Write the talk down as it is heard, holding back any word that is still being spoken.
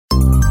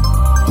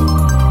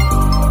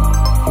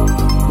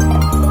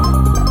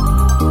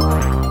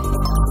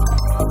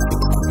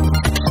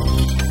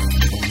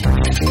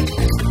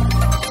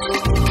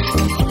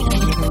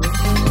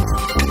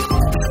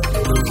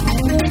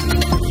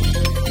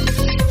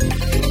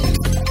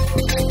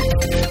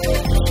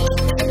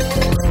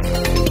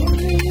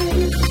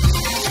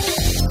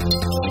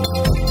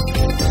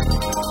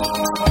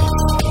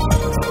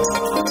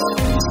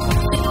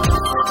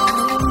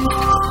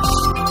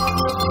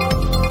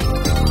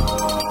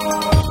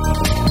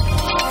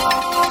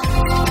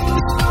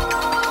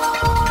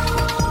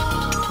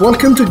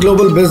Welcome to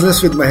Global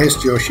Business with Mahesh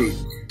Joshi.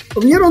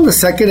 We are on the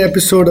second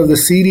episode of the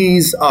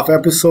series of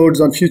episodes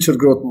on future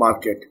growth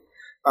market.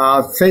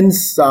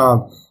 Since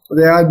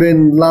there have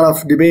been a lot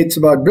of debates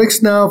about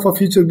BRICS now for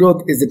future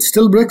growth, is it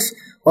still BRICS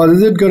or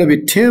is it going to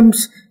be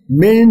TIMS,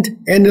 Mint,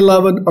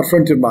 N11 or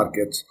frontier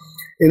markets?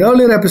 In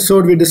earlier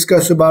episode, we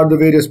discussed about the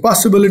various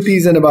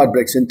possibilities and about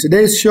BRICS. In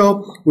today's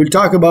show, we'll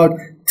talk about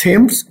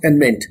TIMS and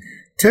Mint.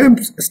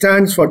 TIMS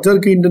stands for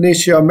Turkey,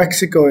 Indonesia,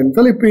 Mexico, and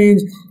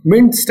Philippines.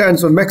 Mint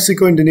stands for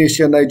Mexico,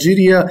 Indonesia,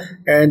 Nigeria,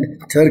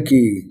 and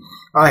Turkey.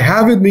 I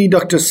have with me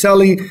Dr.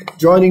 Sally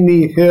joining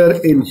me here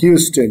in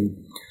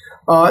Houston.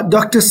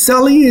 Dr.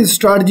 Sally is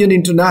Strategy and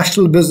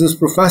International Business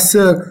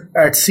Professor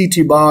at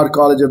C.T. Barr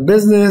College of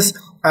Business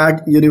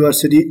at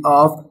University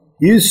of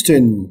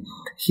Houston.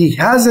 He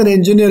has an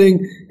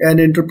engineering and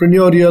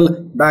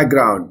entrepreneurial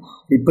background.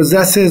 He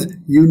possesses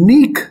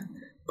unique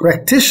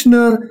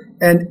practitioner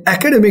and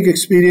academic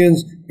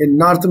experience in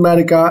North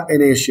America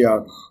and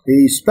Asia.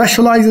 He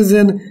specializes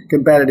in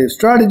comparative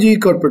strategy,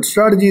 corporate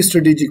strategy,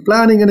 strategic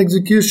planning and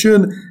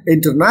execution,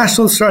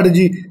 international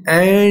strategy,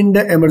 and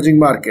emerging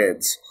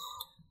markets,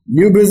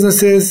 new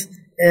businesses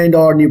and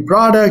or new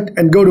product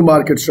and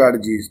go-to-market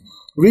strategies,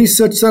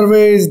 research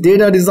surveys,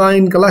 data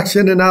design,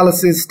 collection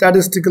analysis,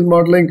 statistical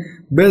modeling,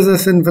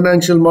 business and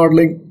financial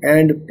modeling,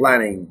 and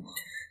planning.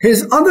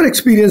 His other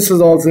experiences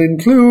also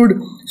include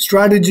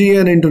strategy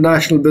and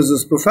international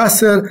business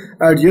professor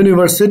at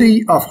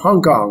University of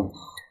Hong Kong,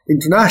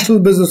 international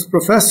business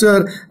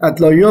professor at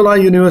Loyola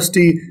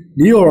University,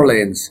 New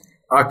Orleans,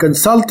 a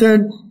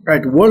consultant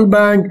at World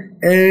Bank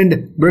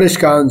and British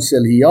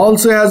Council. He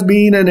also has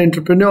been an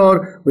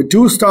entrepreneur with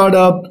two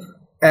startups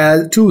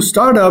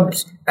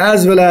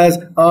as well as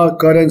a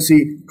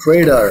currency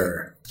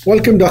trader.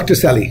 Welcome, Dr.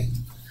 Sally.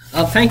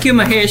 Thank you,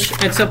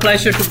 Mahesh. It's a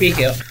pleasure to be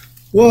here.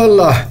 Well,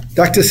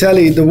 Dr.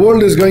 Sally, the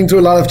world is going through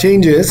a lot of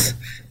changes,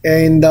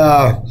 and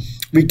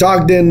we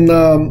talked in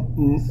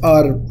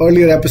our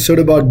earlier episode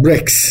about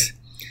BRICS.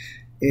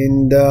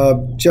 And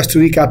just to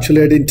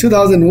recapitulate, in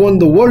 2001,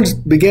 the world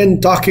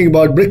began talking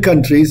about BRIC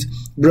countries,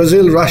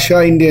 Brazil,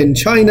 Russia, India, and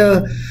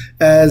China,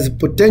 as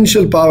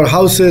potential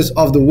powerhouses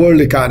of the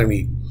world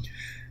economy.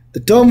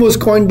 The term was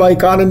coined by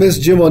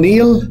economist Jim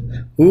O'Neill,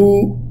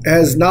 who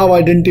has now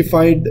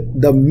identified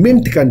the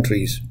Mint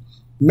countries,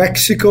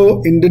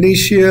 Mexico,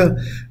 Indonesia,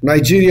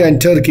 Nigeria,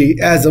 and Turkey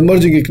as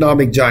emerging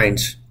economic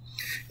giants.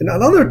 And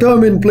another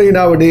term in play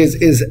nowadays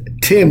is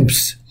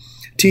TIMS,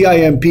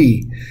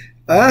 T-I-M-P.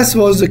 As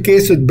was the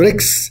case with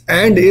BRICS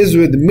and is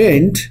with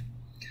Mint,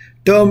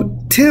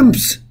 term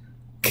TIMS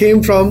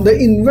came from the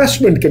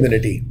investment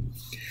community.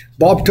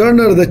 Bob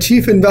Turner, the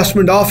chief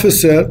investment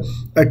officer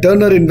at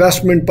Turner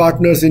Investment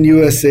Partners in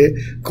USA,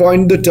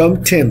 coined the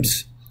term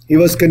TIMS. He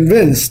was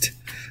convinced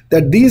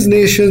that these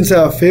nations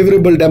have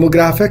favorable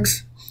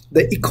demographics,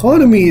 the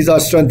economies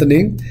are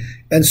strengthening,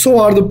 and so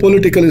are the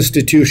political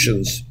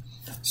institutions.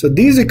 So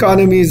these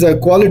economies are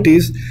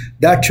qualities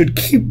that should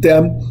keep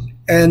them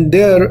and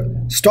their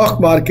stock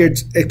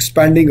markets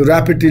expanding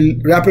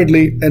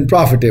rapidly and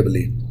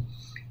profitably.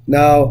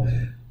 Now,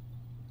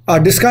 our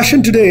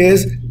discussion today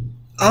is,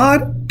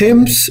 are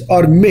TIMS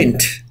or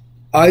Mint,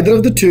 either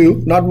of the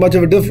two, not much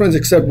of a difference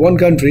except one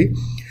country,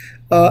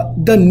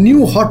 the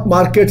new hot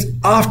markets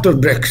after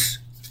BRICS?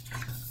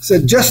 So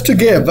just to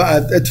give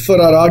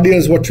for our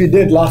audience what we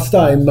did last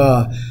time,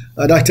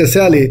 Dr.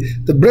 Sally,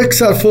 the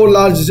BRICS are four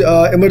large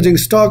emerging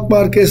stock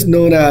markets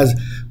known as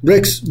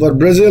BRICS for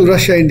Brazil,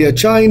 Russia, India,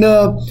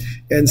 China,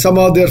 and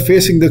somehow they're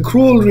facing the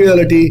cruel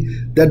reality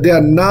that they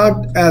are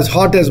not as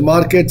hot as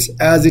markets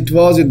as it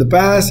was in the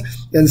past,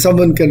 and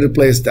someone can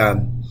replace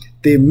them.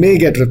 They may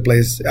get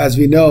replaced. As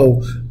we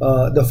know,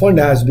 the fund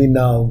has been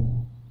now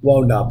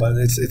wound up, and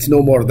it's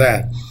no more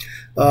there.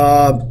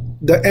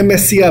 The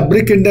MSCI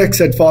BRIC index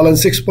had fallen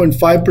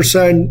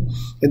 6.5%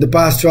 in the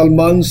past 12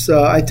 months,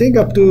 I think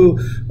up to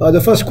the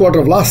first quarter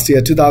of last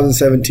year,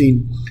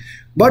 2017.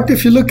 But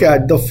if you look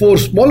at the four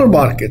smaller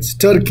markets,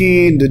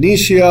 Turkey,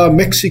 Indonesia,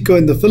 Mexico,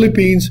 and the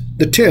Philippines,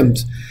 the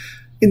TIMS,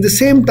 in the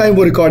same time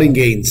were recording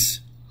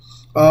gains.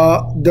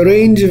 The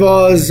range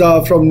was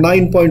from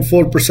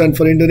 9.4%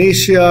 for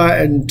Indonesia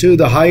and to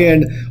the high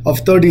end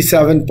of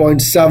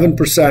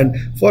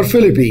 37.7% for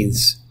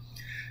Philippines.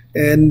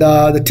 And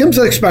the TIMS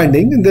are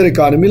expanding in their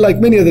economy like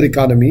many other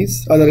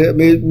economies, other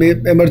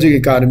emerging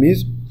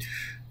economies.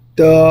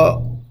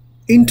 The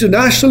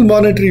International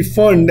Monetary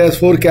Fund has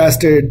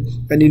forecasted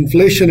an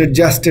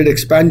inflation-adjusted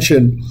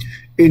expansion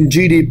in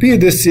GDP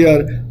this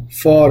year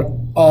for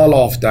all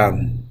of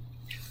them.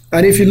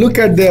 And if you look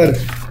at their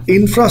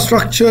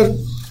infrastructure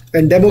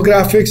and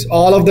demographics,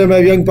 all of them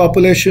have young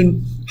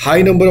population,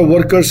 high number of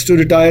workers to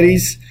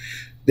retirees.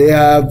 They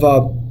have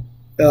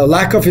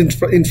lack of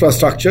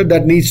infrastructure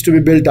that needs to be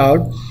built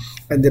out,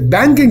 and the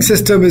banking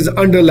system is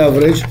under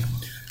leveraged,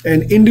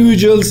 and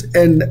individuals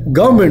and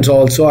governments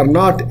also are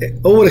not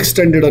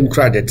overextended on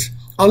credit,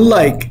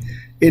 unlike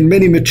in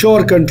many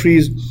mature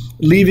countries,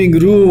 leaving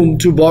room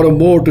to borrow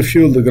more to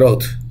fuel the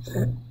growth.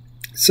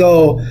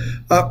 So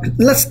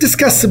let's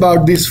discuss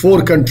about these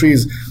four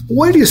countries.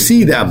 Where do you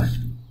see them?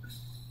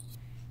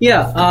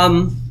 Yeah,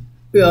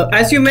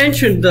 as you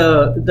mentioned,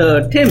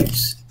 the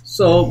TIMPs.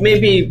 So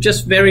maybe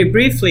just very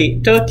briefly,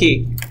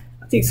 Turkey.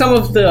 I think some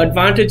of the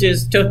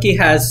advantages Turkey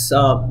has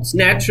its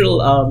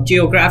natural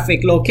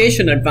geographic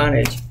location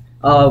advantage.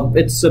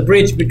 It's a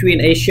bridge between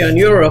Asia and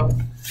Europe.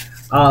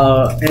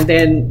 And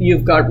then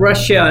you've got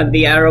Russia and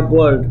the Arab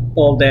world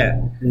all there.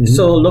 Mm-hmm.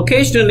 So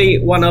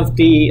locationally, one of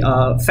the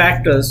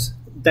factors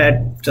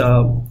that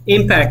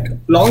impact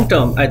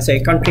long-term, I'd say,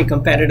 country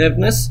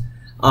competitiveness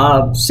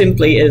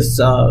simply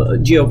is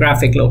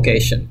geographic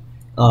location.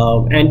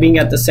 And being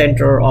at the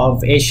center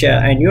of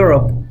Asia and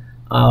Europe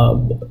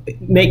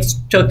makes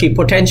Turkey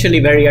potentially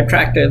very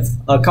attractive,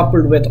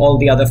 coupled with all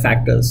the other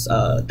factors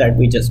that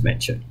we just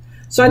mentioned.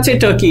 So I'd say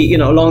Turkey,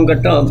 longer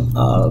term,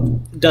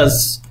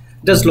 does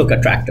look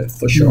attractive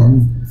for sure.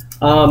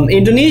 Mm-hmm.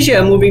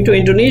 Indonesia, moving to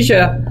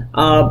Indonesia,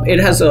 it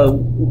has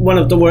one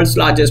of the world's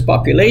largest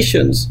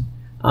populations.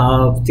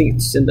 I think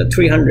it's in the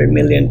 300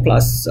 million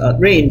plus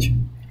range.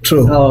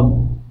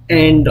 True.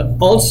 And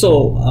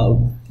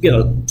also,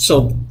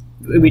 so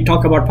we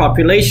talk about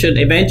population.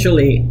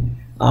 Eventually,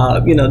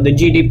 the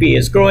GDP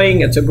is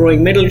growing. It's a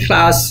growing middle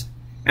class,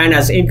 and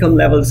as income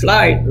levels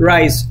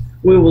rise,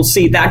 we will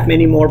see that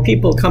many more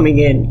people coming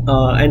in,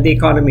 and the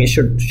economy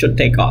should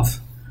take off.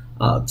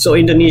 So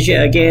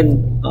Indonesia,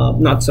 again,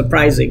 not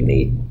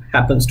surprisingly,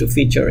 happens to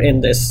feature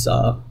in this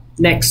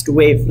next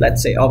wave,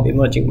 let's say, of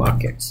emerging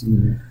markets.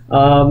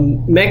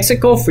 Mm-hmm.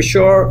 Mexico, for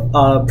sure,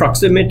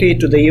 proximity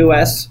to the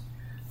U.S.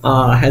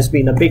 Has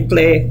been a big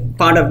play.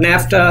 Part of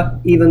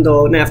NAFTA, even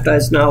though NAFTA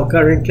is now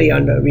currently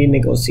under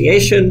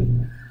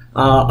renegotiation.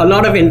 A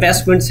lot of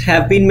investments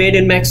have been made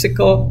in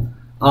Mexico,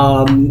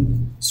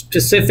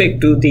 specific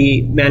to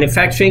the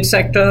manufacturing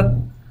sector.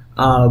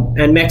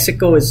 And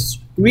Mexico is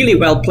really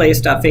well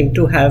placed, I think,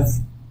 to have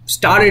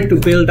started to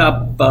build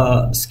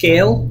up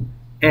scale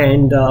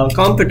and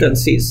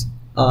competencies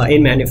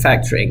in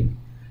manufacturing,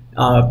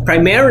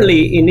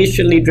 primarily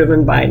initially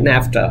driven by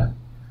NAFTA,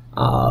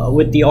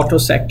 with the auto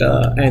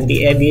sector and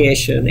the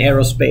aviation,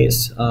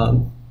 aerospace,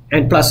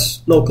 and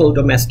plus local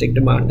domestic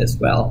demand as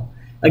well.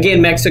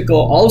 Again, Mexico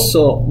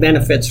also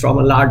benefits from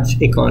a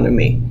large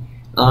economy,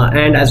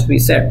 and as we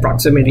said,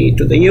 proximity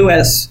to the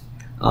U.S.,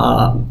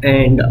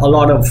 and a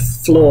lot of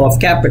flow of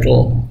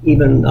capital,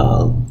 even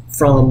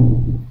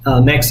from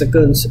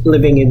Mexicans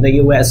living in the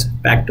U.S.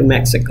 back to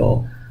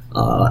Mexico,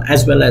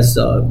 as well as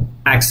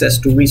access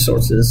to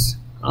resources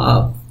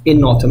in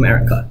North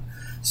America.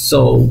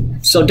 So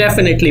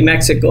definitely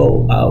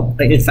Mexico.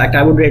 In fact,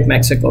 I would rate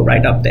Mexico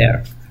right up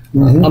there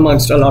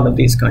amongst a lot of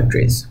these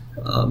countries,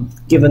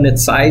 given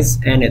its size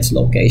and its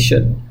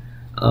location,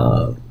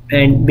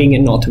 and being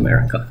in North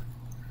America.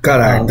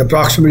 Correct. The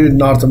proximity to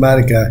North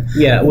America.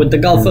 Yeah, with the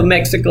Gulf of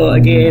Mexico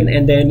again,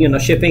 and then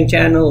shipping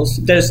channels.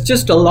 There's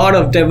just a lot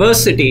of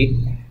diversity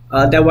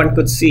that one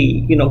could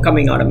see,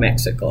 coming out of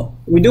Mexico.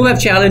 We do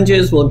have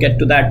challenges. We'll get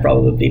to that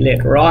probably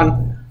later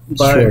on,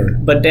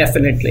 but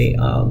definitely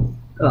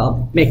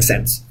makes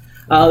sense.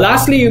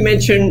 Lastly, you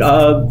mentioned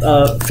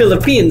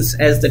Philippines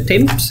as the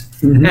TIMPs.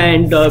 Mm-hmm.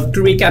 And to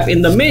recap,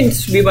 in the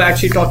mints, we were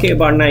actually talking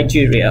about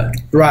Nigeria,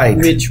 right?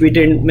 Which we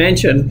didn't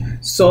mention.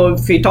 So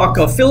if we talk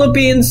of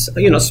Philippines,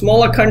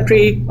 smaller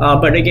country,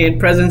 but again,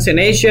 presence in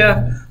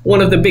Asia.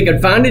 One of the big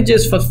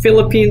advantages for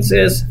Philippines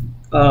is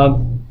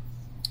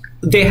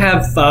they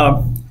have,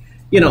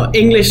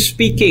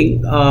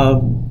 English-speaking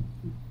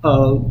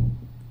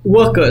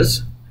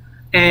workers,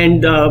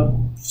 and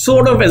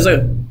sort of as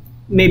a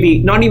maybe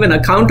not even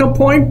a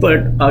counterpoint,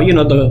 but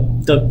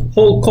the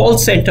whole call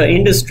center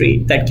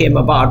industry that came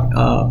about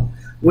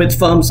with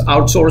firms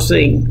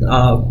outsourcing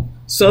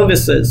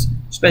services,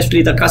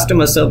 especially the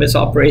customer service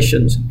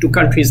operations, to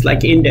countries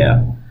like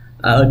India.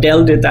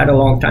 Dell did that a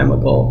long time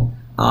ago,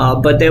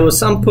 but there was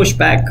some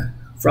pushback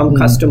from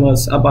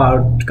customers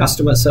about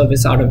customer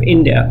service out of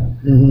India,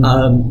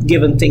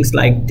 given things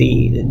like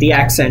the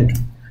accent,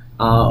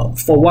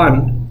 for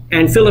one.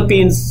 And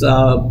Philippines,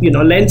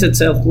 lends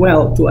itself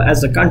well to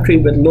as a country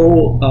with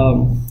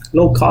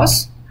low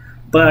costs,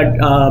 but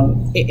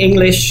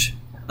English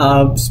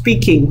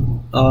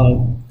speaking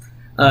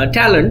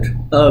talent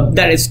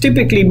that is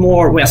typically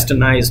more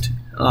westernized.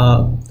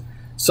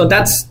 So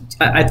that's,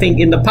 I think,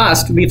 in the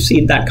past we've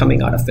seen that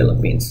coming out of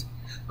Philippines.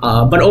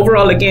 But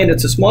overall, again,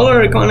 it's a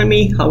smaller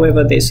economy.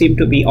 However, they seem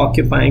to be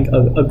occupying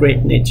a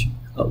great niche,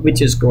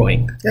 which is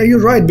growing. Yeah, you're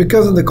right,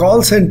 because in the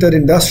call center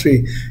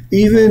industry,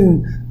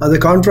 even the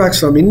contracts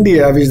from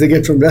India, which they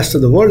get from the rest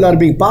of the world, are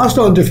being passed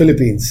on to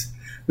Philippines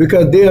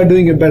because they are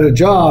doing a better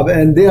job,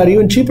 and they are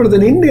even cheaper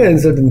than India in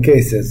certain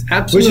cases.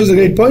 Absolutely. Which is a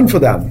great point for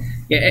them.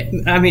 Yeah,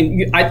 I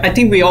mean, I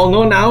think we all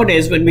know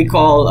nowadays when we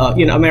call,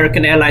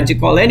 American Airlines, you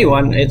call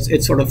anyone,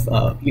 it's sort of,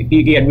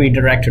 you get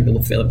redirected to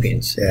the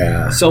Philippines.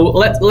 Yeah. So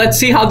let's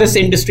see how this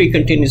industry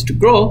continues to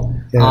grow.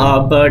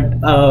 Yeah.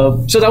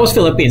 So that was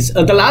Philippines.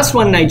 The last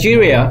one,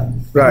 Nigeria,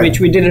 right,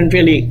 which we didn't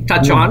really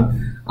touch on,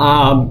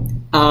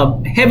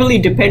 heavily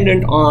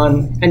dependent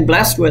on and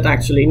blessed with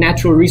actually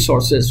natural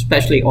resources,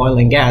 especially oil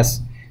and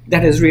gas.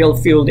 That has real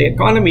fueled the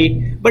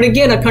economy. But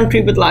again, a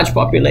country with large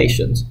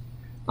populations.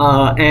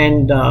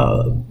 and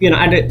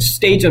at a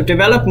stage of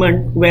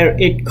development where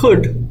it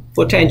could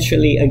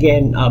potentially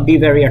again be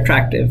very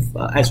attractive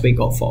as we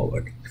go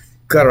forward.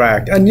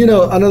 Correct. And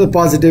another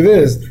positive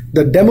is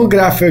the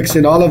demographics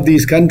in all of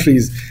these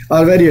countries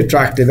are very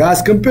attractive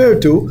as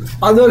compared to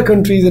other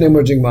countries in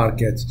emerging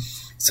markets.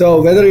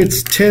 So whether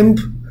it's TIMP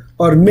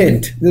or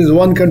Mint, this is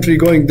one country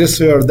going this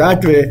way or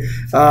that way,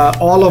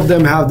 all of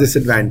them have this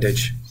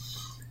advantage.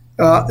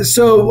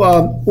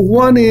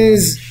 One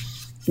is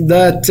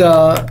that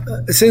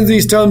since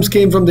these terms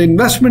came from the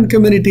investment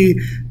community,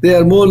 they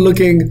are more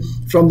looking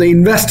from the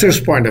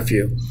investor's point of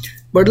view.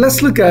 But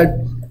let's look at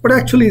what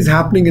actually is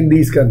happening in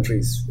these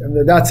countries.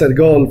 And that's our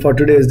goal for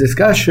today's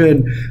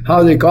discussion,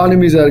 how the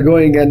economies are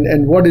going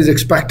and what is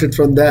expected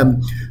from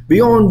them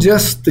beyond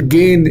just the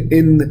gain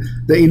in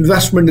the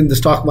investment in the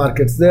stock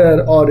markets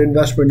there or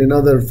investment in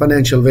other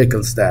financial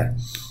vehicles there.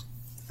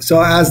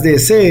 So as they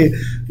say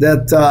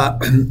that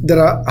there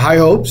are high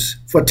hopes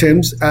for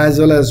TIMS as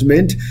well as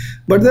Mint,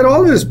 but there are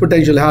always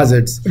potential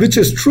hazards, which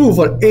is true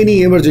for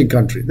any emerging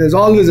country. There's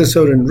always a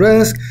certain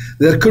risk.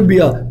 There could be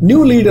a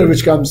new leader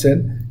which comes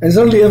in, and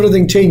suddenly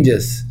everything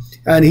changes.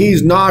 And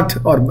he's not,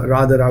 or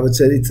rather I would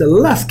say it's a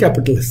less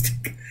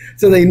capitalistic.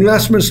 So the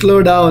investment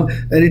slow down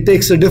and it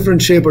takes a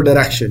different shape or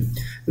direction.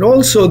 And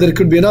also there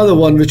could be another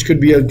one which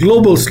could be a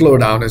global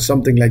slowdown if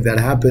something like that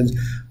happens,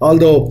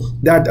 although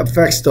that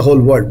affects the whole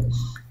world.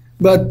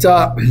 But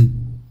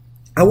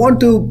I want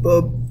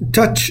to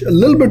touch a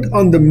little bit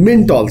on the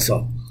Mint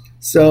also.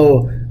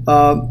 So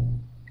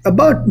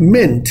about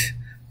Mint,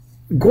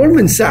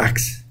 Goldman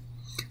Sachs,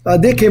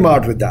 they came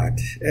out with that.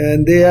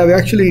 And they have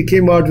actually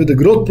came out with the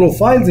growth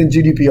profiles in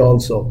GDP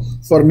also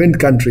for Mint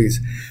countries.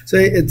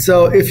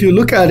 So if you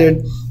look at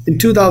it, in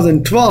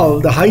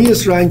 2012, the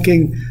highest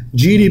ranking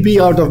GDP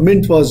out of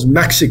Mint was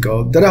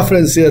Mexico. The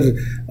reference here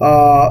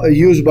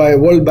used by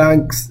World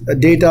Bank's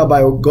data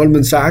by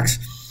Goldman Sachs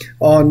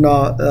on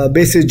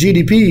basis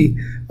GDP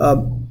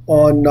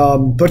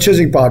on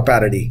purchasing power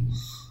parity.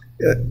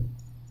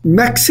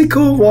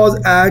 Mexico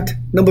was at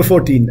number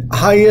 14,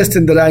 highest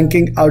in the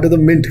ranking out of the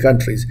Mint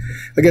countries.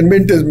 Again,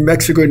 Mint is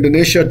Mexico,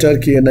 Indonesia,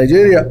 Turkey, and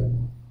Nigeria.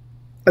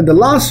 And the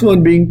last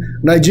one being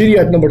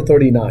Nigeria at number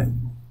 39.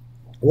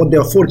 What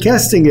they're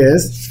forecasting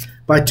is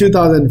by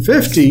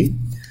 2050,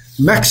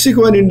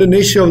 Mexico and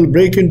Indonesia will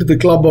break into the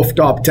club of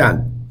top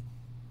 10.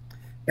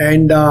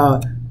 And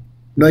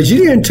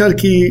Nigeria and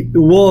Turkey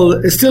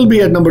will still be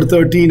at number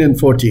 13 and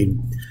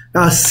 14.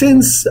 Now,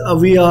 since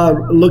we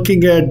are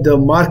looking at the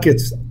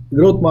markets,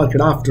 growth market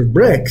after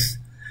BRICS,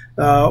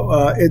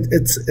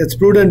 it's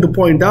prudent to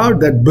point out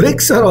that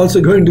BRICS are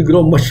also going to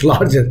grow much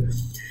larger.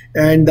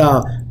 And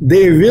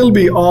they will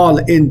be all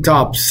in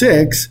top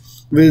 6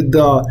 with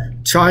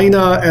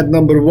China at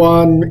number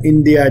 1,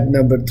 India at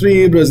number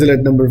 3, Brazil at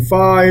number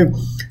 5,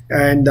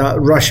 and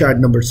Russia at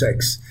number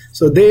 6.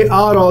 So they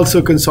are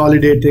also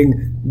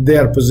consolidating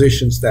their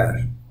positions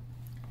there.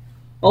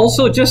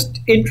 Also, just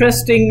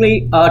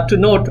interestingly to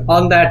note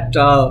on that,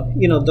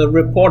 the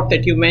report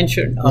that you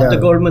mentioned, the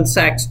Goldman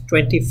Sachs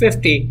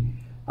 2050,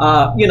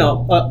 a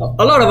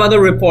lot of other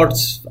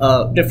reports,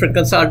 different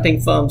consulting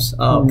firms,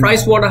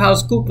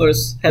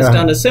 PricewaterhouseCoopers has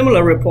done a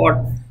similar report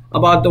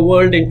about the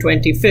world in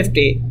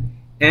 2050.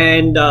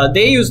 And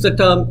they use the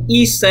term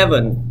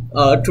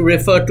E7 to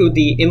refer to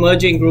the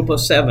emerging group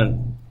of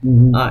 7.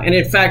 And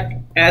in fact,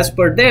 as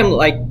per them,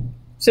 like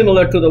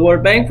similar to the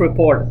World Bank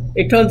report,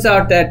 it turns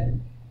out that,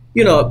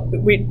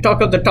 we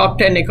talk of the top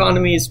 10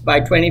 economies by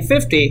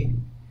 2050.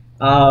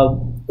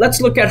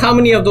 Let's look at how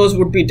many of those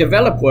would be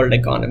developed world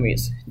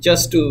economies,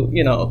 just to,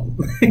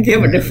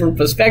 give a different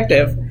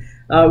perspective.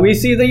 We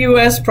see the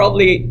US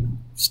probably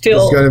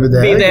still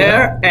be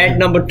there at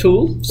number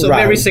 2, so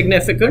very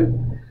significant.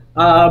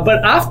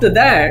 But after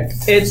that,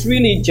 it's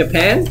really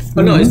Japan.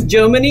 It's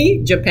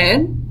Germany,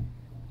 Japan,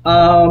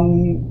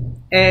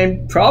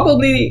 and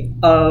probably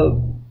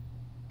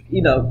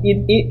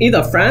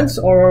either France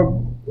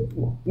or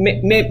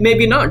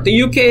maybe not.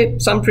 The UK,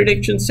 some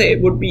predictions say,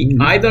 would be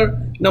either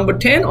number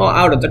 10 or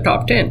out of the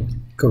top 10.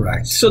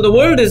 Correct. So the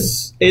world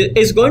is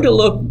going to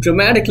look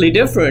dramatically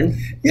different.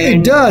 Yeah,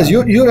 it does.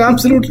 You're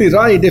absolutely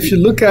right. If you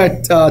look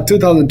at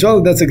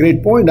 2012, that's a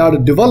great point. Out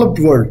of developed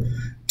world,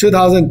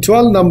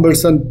 2012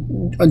 numbers on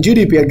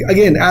GDP,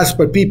 again, as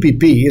per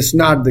PPP, it's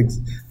not the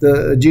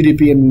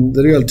GDP in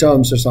the real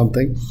terms or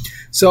something.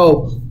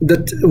 So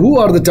who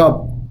are the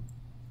top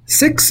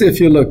 6 if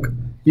you look?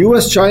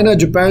 US, China,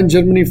 Japan,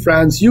 Germany,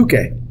 France,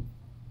 UK.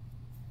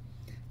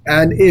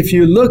 And if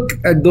you look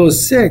at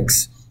those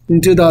 6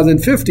 in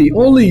 2050,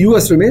 only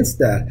US remains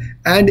there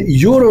and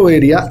Euro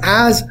area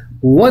as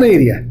one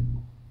area.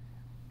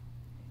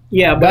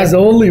 Yeah, but that's the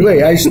only way.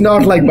 It's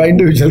not like by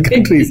individual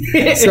countries.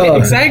 So,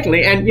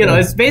 exactly, and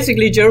it's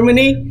basically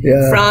Germany,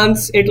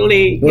 France,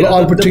 Italy.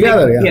 All put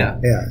together. Yeah,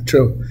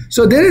 true.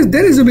 So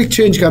there is a big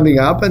change coming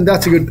up, and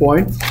that's a good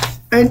point.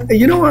 And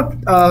you know what?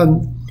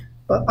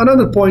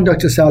 Another point,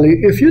 Dr.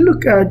 Sally. If you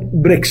look at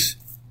BRICS,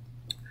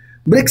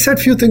 BRICS had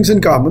few things in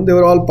common. They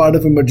were all part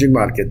of emerging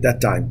market that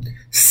time.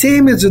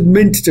 Same as with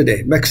Mint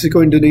today: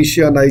 Mexico,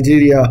 Indonesia,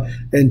 Nigeria,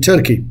 and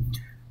Turkey.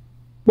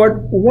 But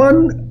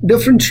one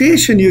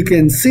differentiation you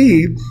can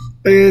see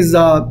is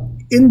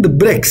in the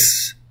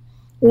BRICS,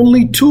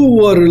 only two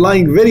were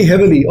relying very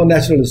heavily on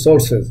natural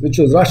resources, which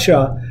was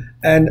Russia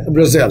and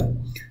Brazil.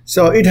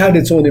 So it had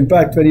its own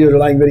impact when you're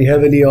relying very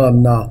heavily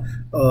on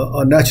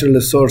natural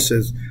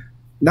resources.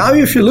 Now,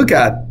 if you look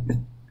at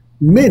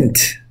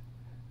Mint,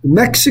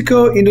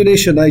 Mexico,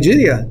 Indonesia,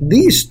 Nigeria,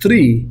 these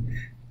three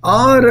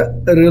are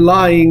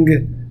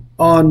relying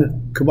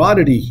on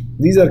commodity.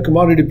 These are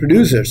commodity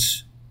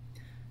producers.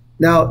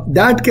 Now,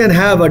 that can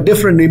have a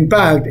different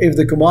impact if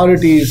the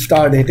commodities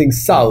start hitting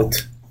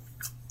south.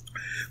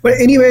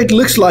 But anyway, it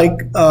looks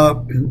like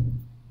both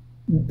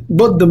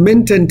the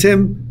Mint and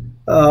TIM,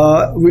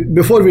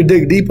 before we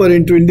dig deeper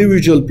into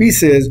individual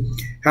pieces,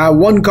 have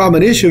one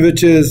common issue,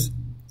 which is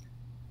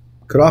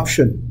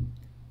corruption,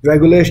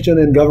 regulation,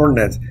 and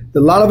governance.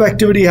 There's a lot of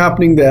activity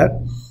happening there.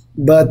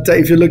 But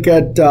if you look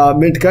at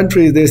Mint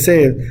countries, they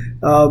say,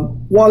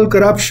 while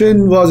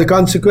corruption was a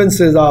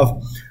consequence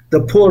of the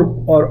poor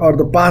or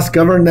the past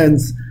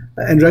governance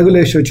and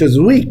regulation, which is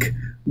weak,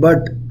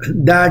 but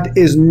that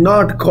is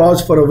not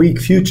cause for a weak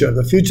future.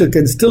 The future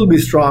can still be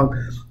strong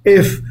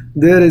if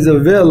there is a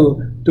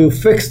will to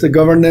fix the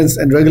governance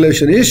and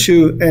regulation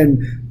issue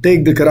and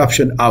take the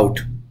corruption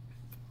out.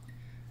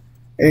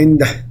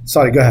 And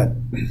sorry, go ahead.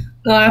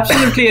 I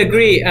absolutely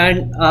agree.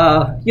 And,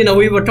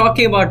 we were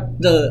talking about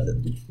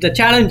the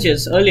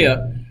challenges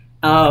earlier.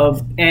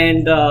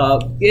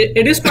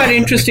 It is quite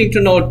interesting to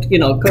note,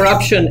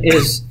 corruption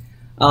is,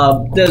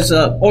 there's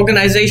an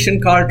organization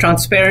called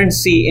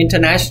Transparency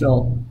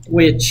International,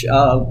 which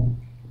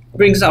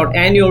brings out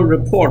annual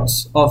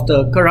reports of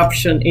the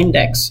corruption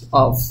index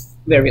of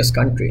various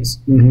countries.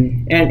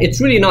 Mm-hmm. And it's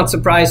really not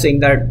surprising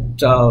that,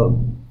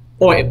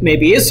 or it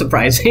maybe is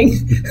surprising,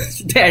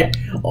 that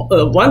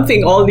one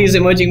thing all these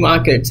emerging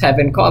markets have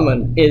in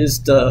common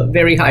is the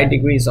very high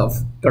degrees of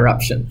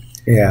corruption.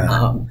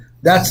 Yeah.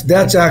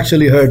 That's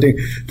actually hurting.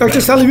 Dr.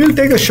 Saleh, we'll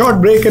take a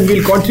short break and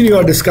we'll continue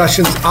our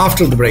discussions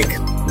after the break.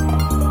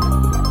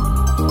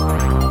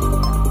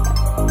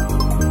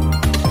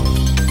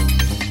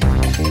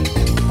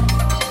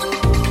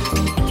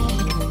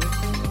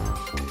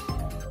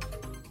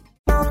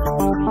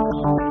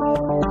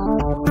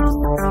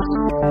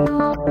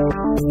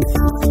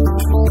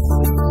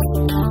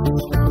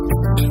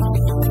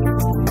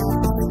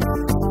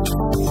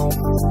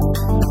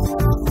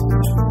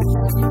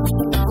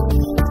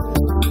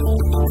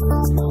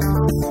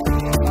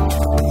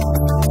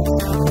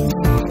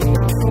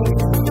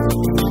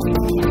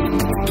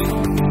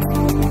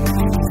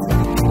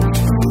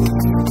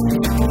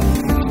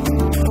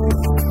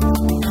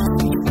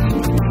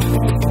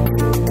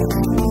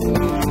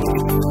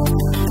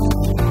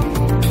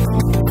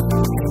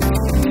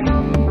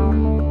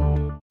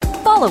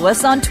 Follow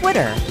us on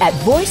Twitter at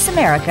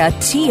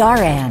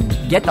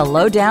VoiceAmericaTRN. Get the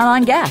lowdown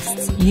on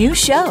guests, new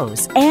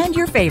shows, and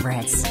your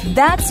favorites.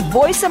 That's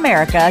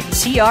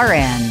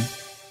VoiceAmericaTRN.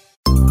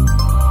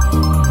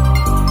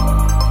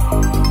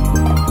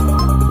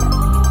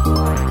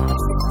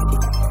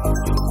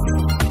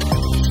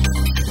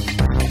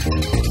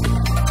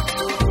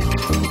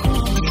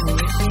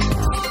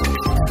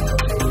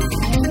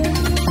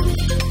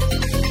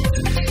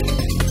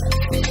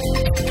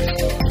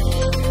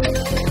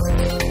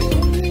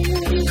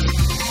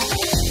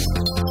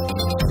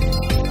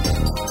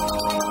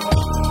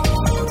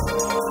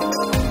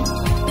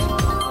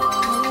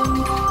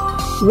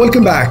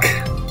 Welcome back.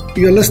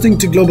 You're listening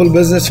to Global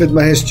Business with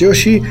Mahesh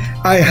Joshi.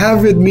 I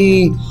have with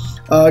me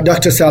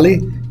Dr.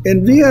 Saleh,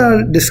 and we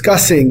are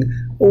discussing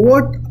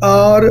what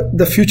are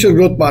the future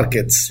growth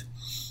markets.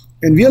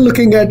 And we are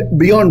looking at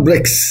beyond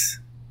BRICS,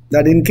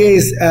 that in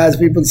case, as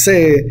people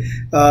say,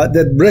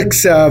 that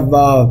BRICS have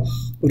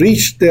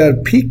reached their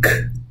peak,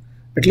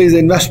 at least the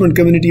investment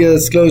community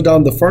has closed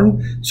down the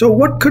fund. So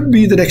what could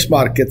be the next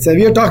markets? And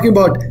we are talking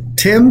about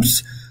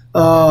TIMS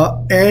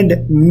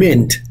and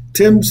Mint.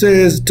 TIMS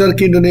is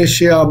Turkey,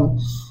 Indonesia,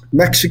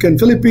 Mexico, and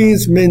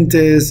Philippines. Mint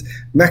is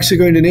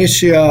Mexico,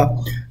 Indonesia,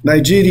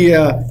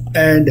 Nigeria,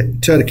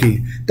 and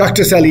Turkey.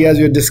 Dr. Saleh, as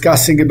we're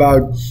discussing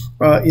about,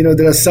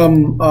 there are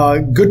some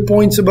good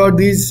points about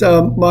these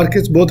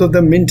markets, both of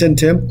them, Mint and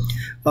TIM.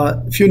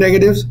 Few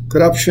negatives: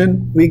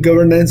 corruption, weak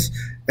governance,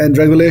 and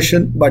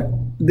regulation. But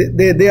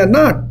they are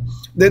not.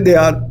 They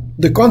are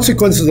the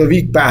consequences of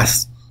weak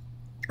past.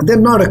 They're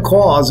not a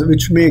cause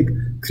which may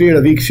create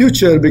a weak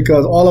future,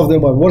 because all of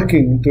them are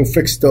working to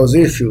fix those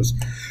issues.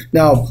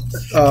 Now,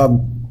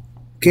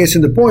 case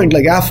in the point,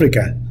 like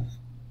Africa,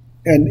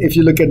 and if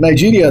you look at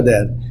Nigeria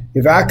there,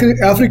 if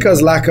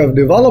Africa's lack of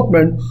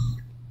development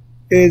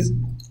is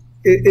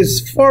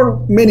for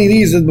many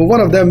reasons, but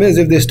one of them is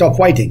if they stop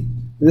fighting,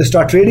 if they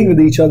start trading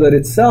with each other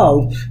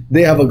itself,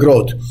 they have a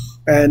growth.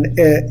 And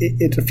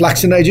it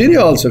reflects in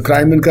Nigeria also,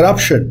 crime and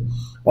corruption,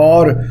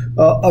 or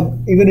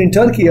even in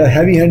Turkey, a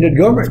heavy-handed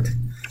government.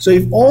 So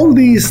if all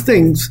these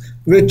things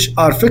which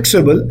are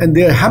fixable, and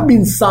there have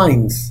been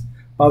signs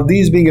of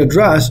these being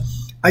addressed,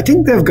 I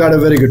think they've got a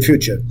very good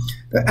future.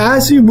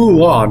 As you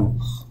move on,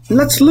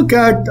 let's look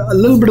at a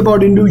little bit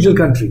about individual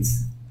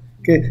countries.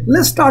 Okay,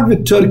 let's start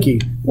with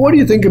Turkey. What do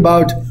you think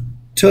about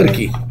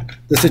Turkey,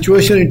 the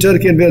situation in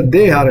Turkey and where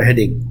they are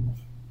heading?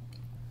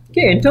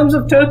 Okay, in terms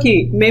of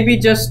Turkey, maybe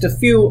just a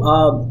few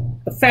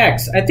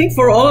facts. I think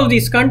for all of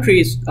these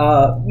countries,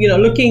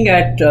 looking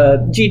at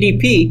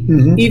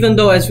GDP, even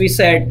though, as we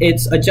said,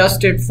 it's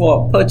adjusted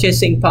for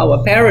purchasing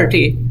power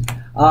parity,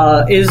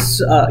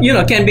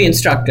 can be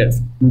instructive.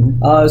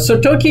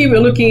 So Turkey,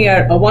 we're looking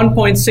at a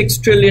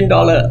 $1.6 trillion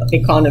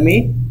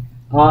economy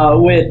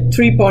with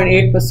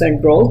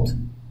 3.8% growth,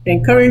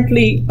 and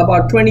currently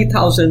about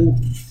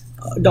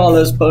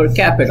 $20,000 per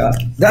capita.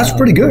 That's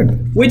pretty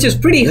good. Which is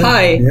pretty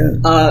high,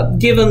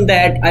 given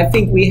that I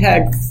think we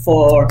had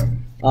for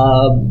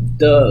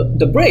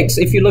the BRICS.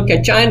 If you look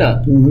at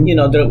China,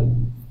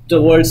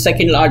 the world's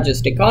second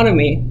largest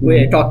economy,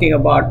 we're talking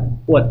about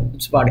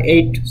it's about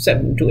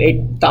 $7,000 to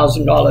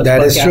 $8,000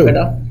 per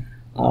capita.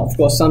 Of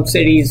course, some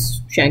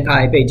cities,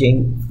 Shanghai,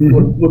 Beijing,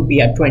 would be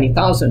at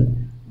 20,000,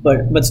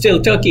 but still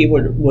Turkey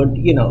would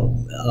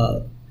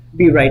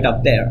be right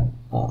up there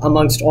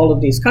amongst all of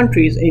these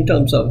countries in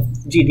terms of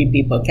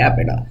GDP per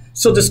capita.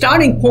 So the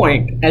starting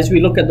point, as we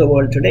look at the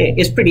world today,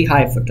 is pretty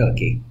high for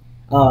Turkey,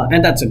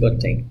 and that's a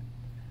good thing.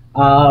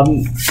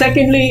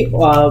 Secondly,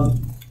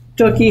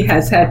 Turkey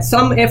has had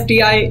some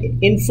FDI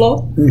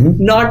inflow,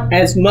 not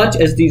as much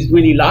as these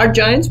really large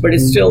giants, but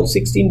it's still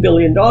 $16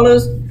 billion.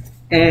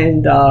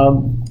 And,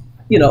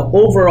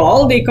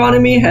 overall, the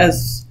economy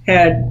has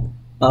had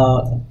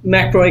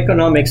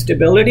macroeconomic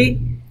stability.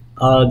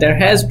 There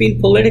has been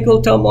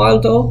political turmoil,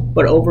 though,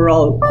 but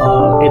overall,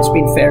 it's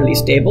been fairly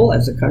stable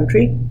as a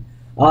country.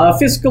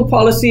 Fiscal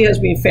policy has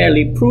been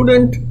fairly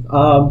prudent.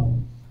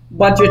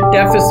 Budget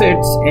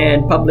deficits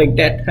and public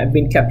debt have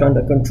been kept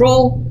under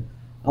control.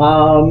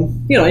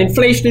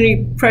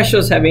 Inflationary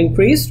pressures have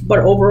increased, but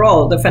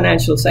overall, the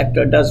financial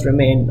sector does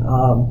remain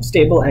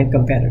stable and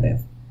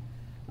competitive.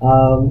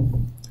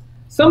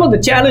 Some of the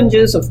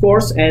challenges, of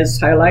course, as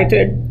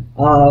highlighted,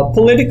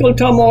 political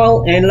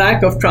turmoil and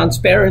lack of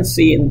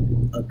transparency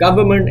in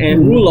government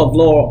and rule of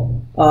law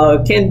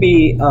can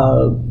be,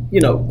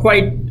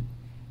 quite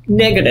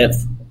negative,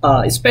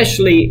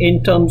 especially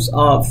in terms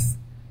of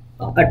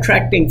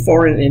attracting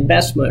foreign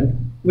investment,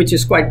 which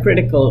is quite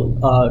critical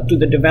to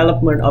the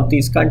development of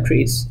these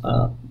countries,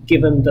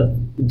 given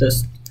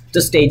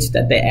the stage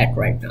that they're at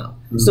right now.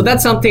 So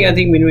that's something I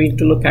think we need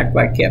to look at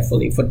quite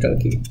carefully for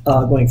Turkey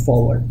going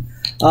forward.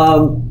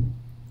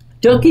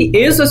 Turkey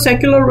is a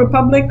secular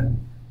republic,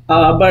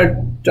 but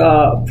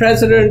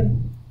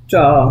President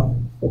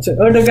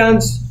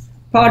Erdogan's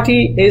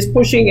party is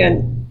pushing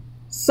an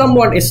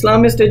somewhat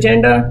Islamist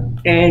agenda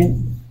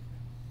and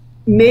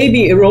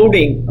maybe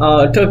eroding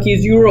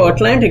Turkey's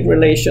Euro-Atlantic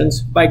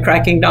relations by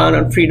cracking down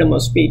on freedom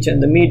of speech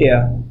and the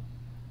media.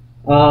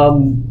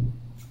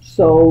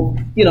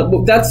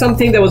 That's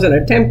something. There was an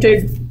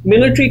attempted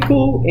military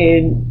coup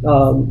in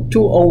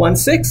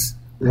 2016.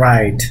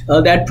 Right.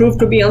 That proved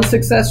to be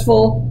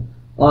unsuccessful,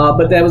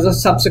 but there was a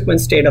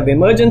subsequent state of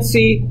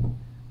emergency.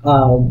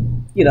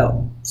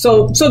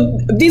 So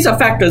these are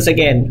factors,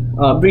 again,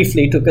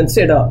 briefly to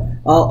consider.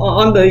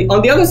 On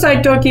the other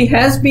side, Turkey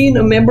has been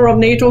a member of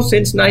NATO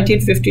since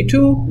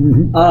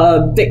 1952.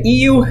 The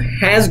EU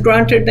has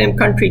granted them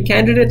country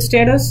candidate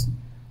status,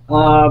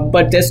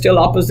 but there's still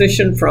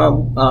opposition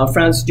from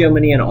France,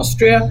 Germany, and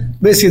Austria.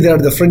 Basically, they're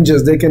the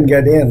fringes. They can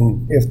get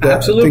in if the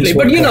absolutely.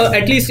 But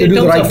at least in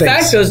terms of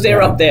factors,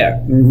 they're up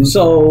there.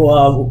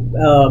 So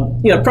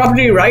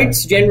property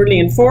rights generally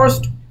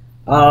enforced.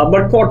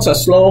 But courts are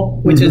slow,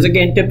 which is,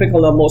 again,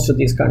 typical of most of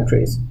these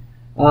countries.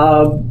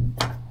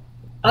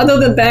 Other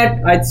than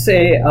that, I'd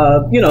say,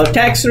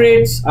 tax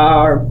rates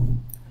are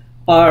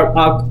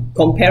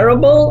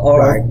comparable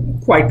or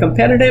quite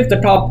competitive. The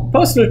top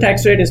personal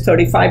tax rate is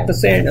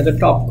 35%, and the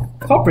top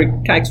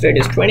corporate tax rate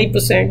is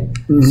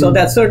 20%. So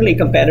that's certainly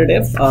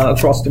competitive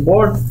across the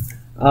board.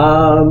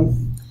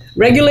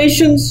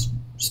 Regulations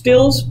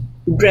still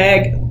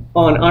drag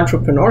on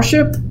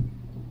entrepreneurship,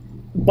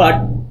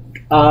 but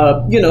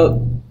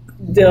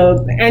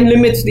and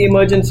limits the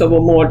emergence of a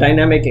more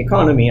dynamic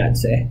economy, I'd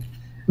say.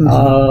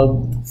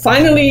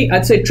 Finally,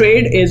 I'd say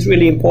trade is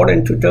really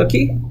important to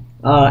Turkey.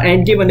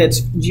 And given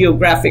its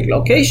geographic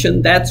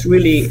location, that's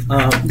really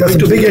that's a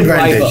big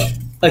advantage.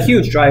 A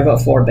huge driver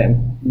for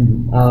them.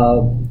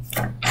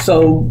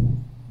 So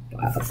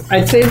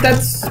I'd say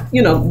that's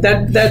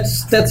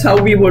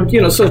how we would,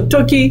 so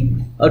Turkey,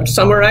 to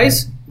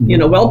summarize,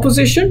 well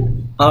positioned.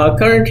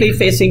 Currently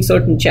facing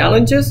certain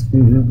challenges,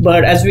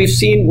 but as we've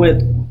seen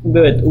with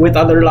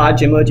other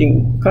large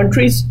emerging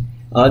countries,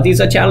 these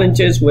are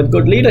challenges with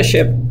good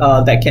leadership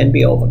that can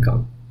be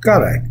overcome.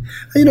 Correct.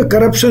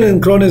 Corruption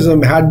and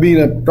cronyism had been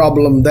a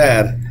problem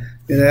there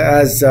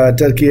as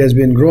Turkey has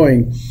been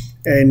growing,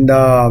 and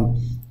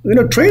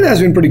trade has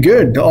been pretty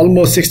good.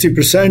 Almost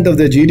 60% of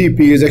their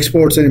GDP is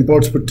exports and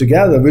imports put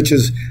together, which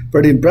is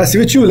pretty impressive,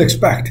 which you will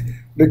expect.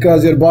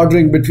 Because you're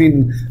bordering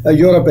between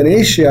Europe and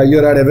Asia,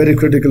 you're at a very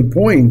critical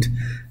point.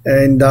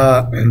 And,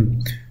 I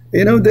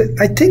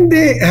think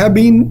they have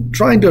been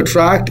trying to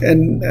attract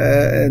and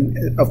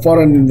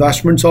foreign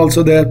investments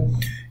also there.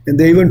 And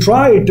they even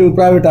tried to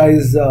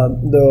privatize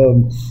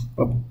the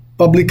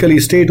publicly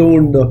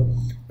state-owned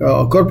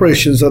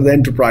corporations or the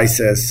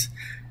enterprises.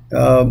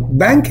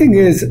 Banking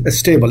is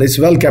stable, it's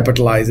well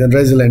capitalized and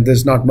resilient.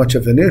 There's not much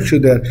of an issue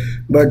there.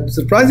 But the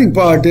surprising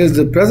part is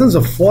the presence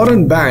of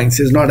foreign banks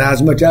is not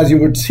as much as you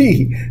would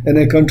see in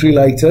a country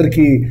like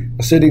Turkey,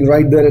 sitting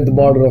right there at the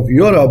border of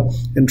Europe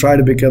and try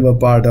to become a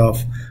part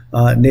of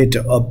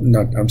NATO,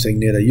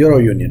 NATO, Euro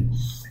Union.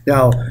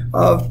 Now,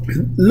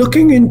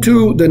 looking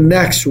into the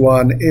next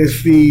one,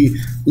 if we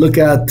look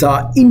at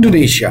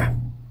Indonesia,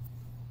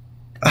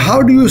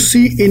 how do you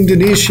see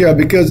Indonesia?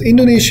 Because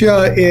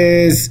Indonesia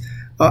is,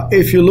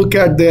 if you look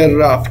at their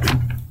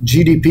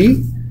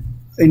GDP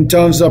in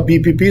terms of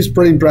PPP, is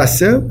pretty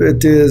impressive.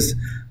 It is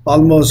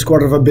almost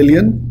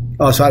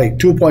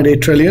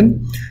 2.8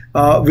 trillion,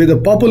 with a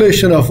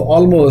population of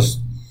almost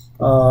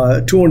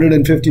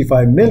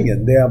 255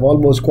 million. They have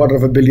almost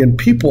 250 million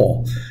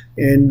people.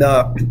 And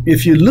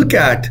if you look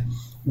at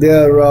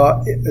their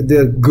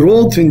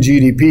growth in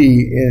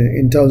GDP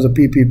in terms of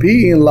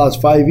PPP in the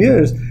last 5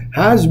 years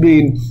has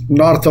been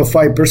north of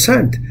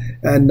 5%,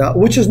 and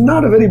which is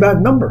not a very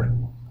bad number.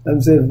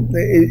 And so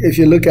if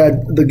you look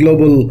at the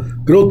global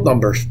growth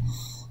numbers,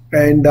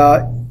 and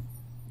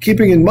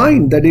keeping in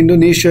mind that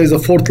Indonesia is the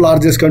fourth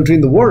largest country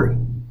in the world,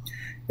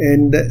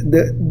 and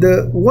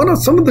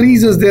some of the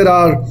reasons there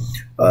are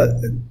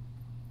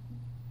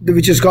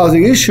which is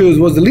causing issues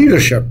was the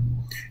leadership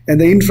and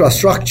the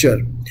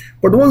infrastructure.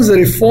 But once the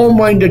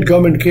reform-minded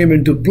government came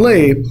into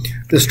play,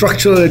 the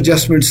structural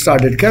adjustments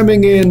started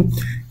coming in,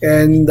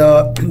 and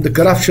the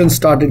corruption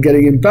started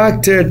getting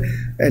impacted,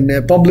 and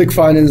the public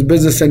finance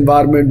business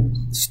environment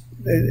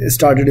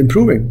started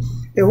improving.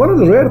 And one of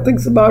the rare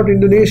things about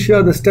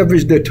Indonesia, the step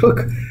which they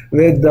took,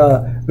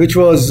 which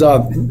was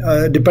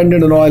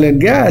dependent on oil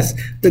and gas,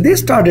 that they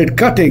started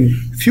cutting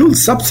fuel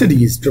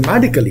subsidies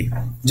dramatically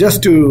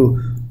just to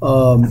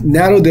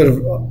narrow their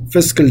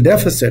fiscal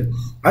deficit.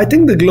 I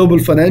think the global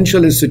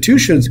financial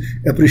institutions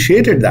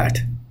appreciated that.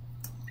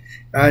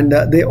 And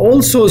they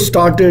also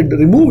started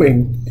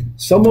removing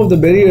some of the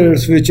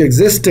barriers which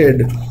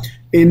existed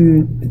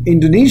in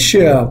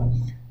Indonesia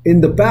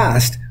in the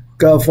past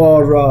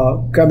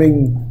for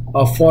coming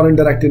of foreign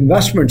direct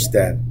investments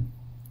there.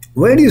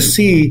 Where do you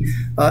see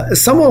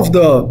some of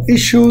the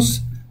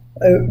issues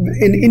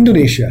in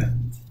Indonesia?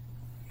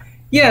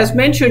 Yeah, as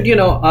mentioned,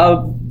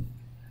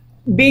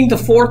 being the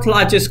fourth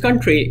largest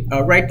country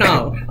right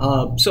now,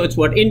 so it's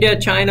India,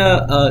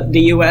 China,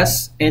 the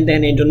US, and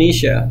then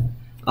Indonesia.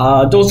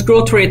 Those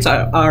growth rates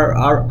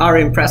are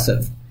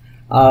impressive.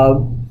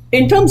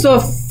 In terms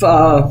of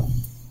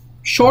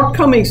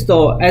shortcomings,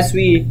 though, as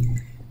we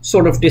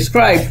sort of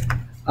described,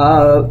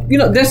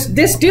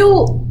 there's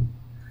still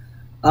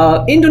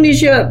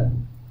Indonesia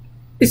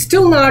is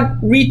still not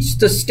reached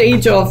the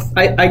stage of,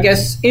 I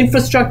guess,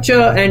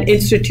 infrastructure and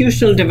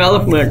institutional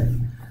development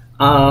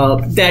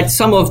that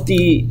some of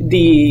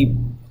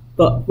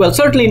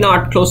certainly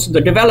not close to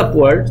the developed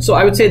world. So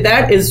I would say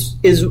that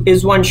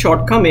is one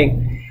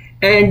shortcoming.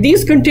 And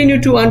these continue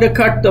to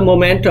undercut the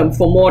momentum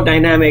for more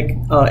dynamic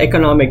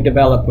economic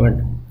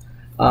development.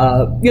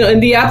 In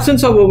the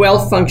absence of a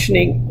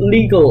well-functioning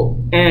legal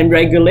and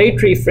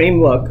regulatory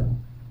framework,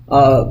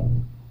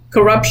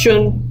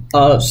 corruption,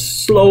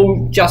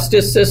 slow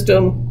justice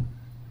system,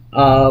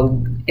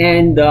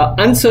 and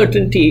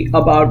uncertainty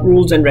about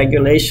rules and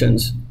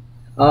regulations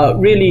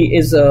really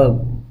is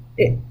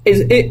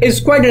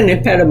quite an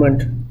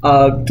impediment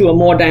to a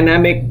more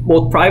dynamic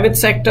both private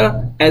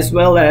sector as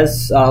well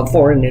as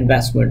foreign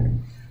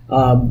investment.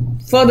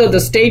 Further,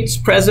 the state's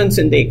presence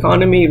in the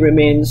economy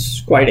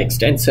remains quite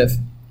extensive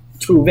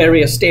through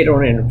various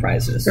state-owned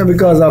enterprises. And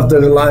because of the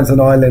reliance on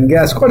oil and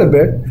gas quite a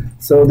bit,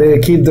 so they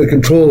keep the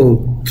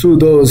control through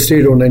those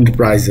state-owned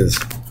enterprises.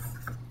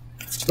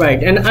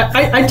 Right, and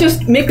I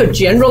just make a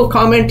general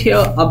comment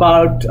here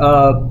about,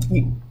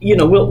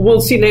 we'll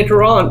see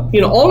later on,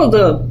 all of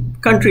the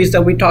countries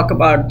that we talk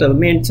about, the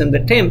Mints and the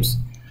Timps,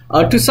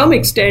 to some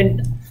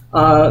extent,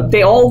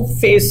 they all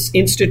face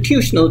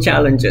institutional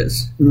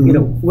challenges.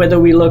 Mm-hmm. Whether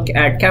we look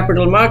at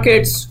capital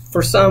markets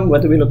for some,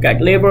 whether we look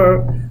at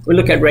labor, we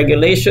look at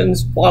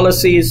regulations,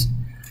 policies,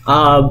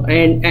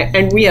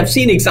 and we have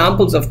seen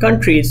examples of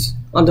countries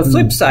on the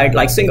flip side,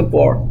 like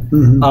Singapore,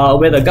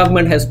 where the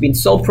government has been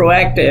so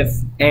proactive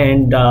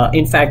and,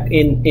 in fact,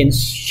 in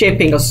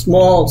shaping a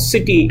small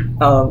city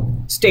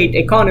state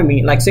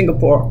economy like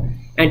Singapore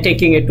and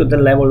taking it to the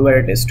level where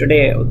it is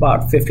today,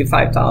 about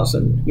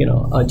 55,000,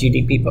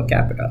 GDP per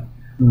capita.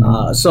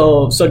 Mm-hmm.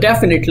 So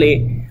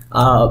definitely,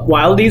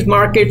 while these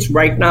markets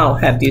right now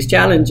have these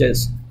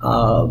challenges,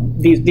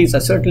 these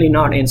are certainly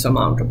not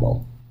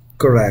insurmountable.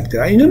 Correct.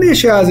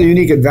 Indonesia has a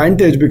unique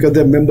advantage because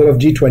they're a member of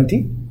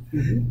G20.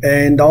 Mm-hmm.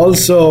 And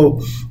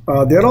also,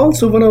 they're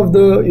also one of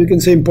the, you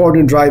can say,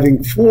 important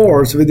driving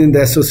force within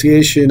the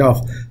Association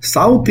of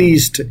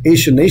Southeast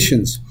Asian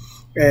Nations.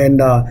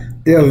 And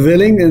they are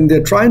willing and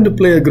they're trying to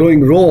play a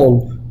growing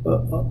role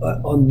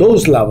on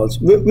those levels,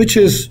 which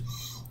is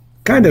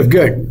kind of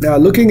good. Now,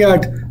 looking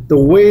at the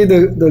way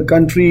the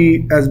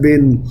country has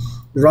been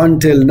run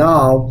till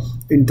now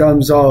in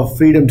terms of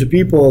freedom to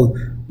people,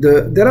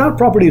 there are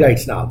property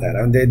rights now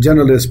there, and they're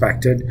generally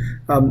respected.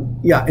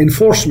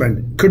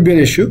 Enforcement could be an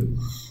issue.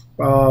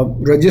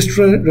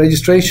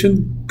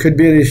 Registration could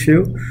be an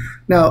issue.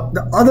 Now,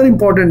 the other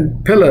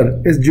important pillar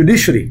is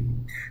judiciary.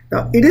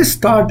 Now, it is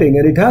starting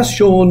and it has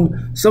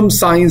shown some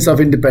signs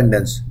of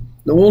independence.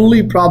 The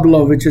only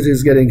problem which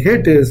is getting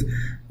hit is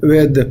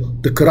with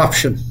the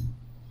corruption.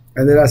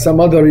 And there are some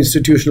other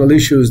institutional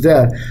issues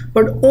there.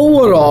 But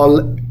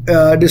overall,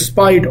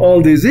 despite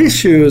all these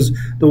issues,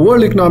 the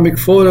World Economic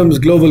Forum's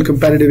Global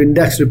Competitive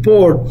Index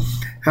report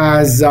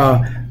has,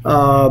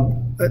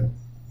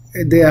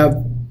 they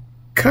have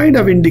kind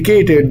of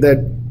indicated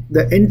that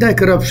the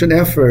anti-corruption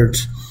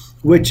efforts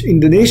which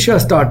Indonesia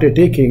started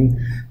taking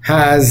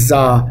has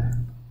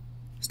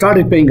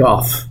started paying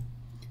off.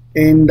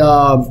 And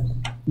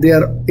they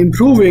are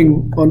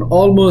improving on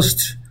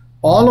almost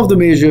all of the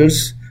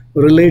measures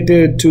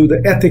related to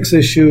the ethics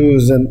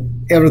issues and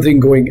everything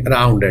going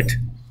around it.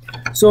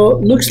 So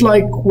looks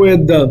like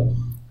with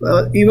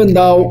even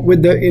though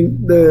with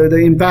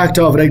the impact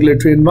of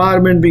regulatory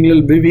environment being a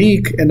little bit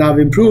weak and now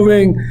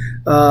improving,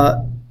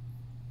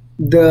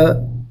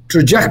 the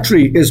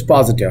trajectory is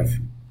positive.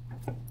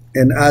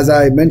 And as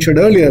I mentioned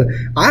earlier,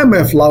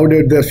 IMF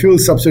lauded their fuel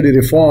subsidy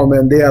reform,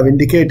 and they have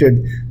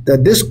indicated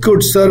that this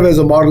could serve as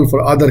a model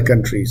for other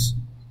countries.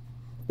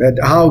 That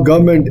how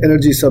government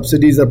energy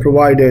subsidies are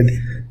provided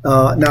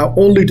now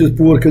only to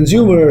poor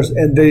consumers,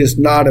 and there is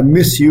not a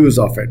misuse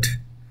of it.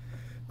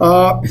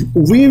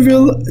 We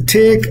will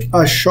take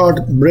a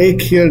short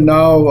break here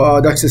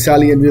now, Dr.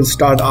 Sally, and we'll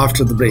start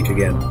after the break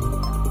again.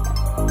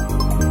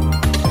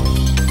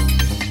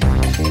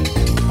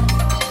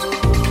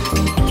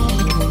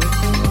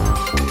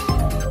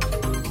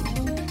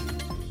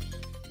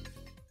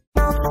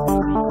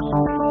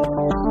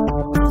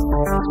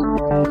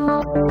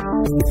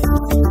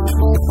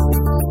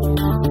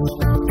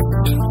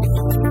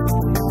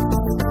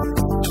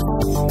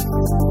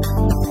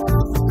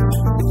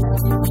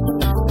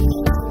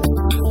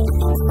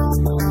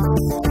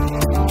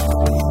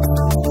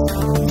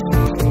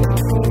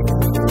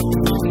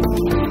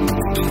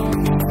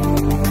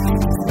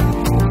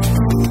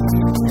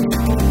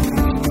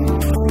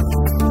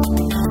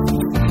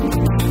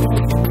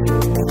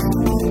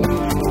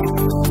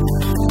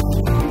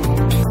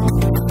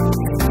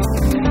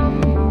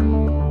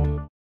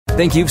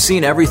 Think you've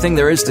seen everything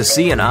there is to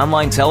see in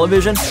online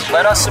television?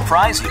 Let us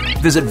surprise you.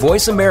 Visit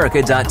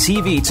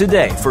voiceamerica.tv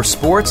today for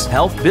sports,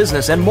 health,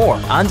 business, and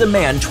more on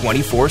demand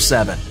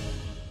 24/7.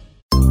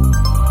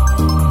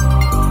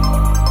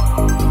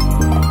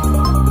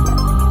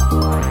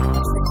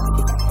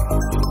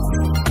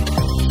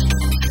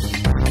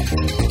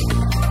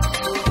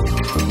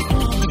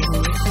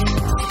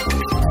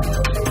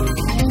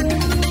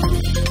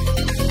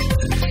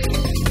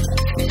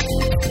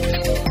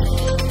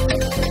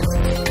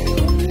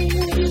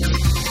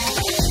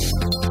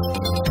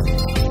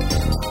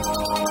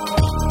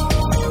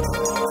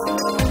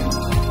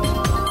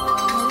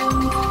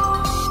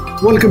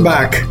 Welcome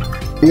back.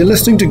 You're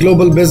listening to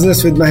Global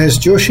Business with Mahesh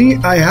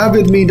Joshi. I have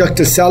with me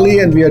Dr. Sally,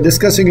 and we are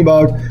discussing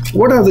about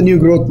what are the new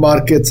growth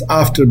markets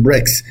after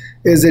BRICS.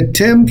 Is it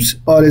TIMPS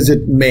or is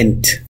it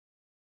MINT?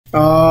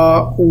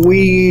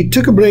 We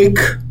took a break.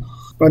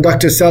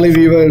 Dr. Sally,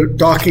 we were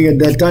talking at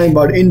that time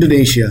about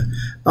Indonesia.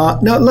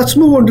 Now let's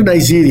move on to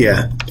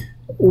Nigeria.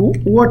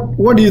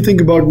 What do you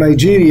think about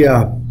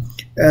Nigeria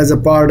as a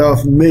part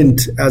of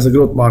MINT as a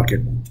growth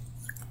market?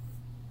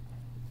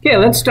 Okay,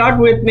 let's start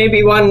with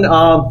maybe one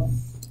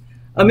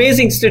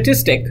amazing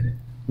statistic.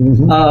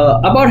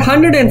 About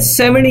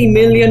 170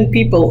 million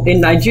people in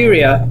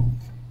Nigeria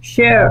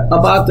share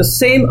about the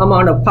same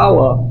amount of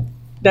power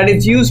that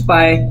is used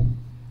by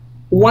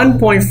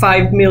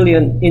 1.5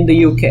 million in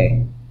the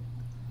UK.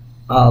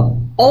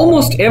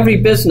 Almost every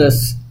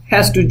business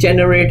has to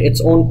generate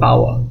its own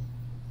power.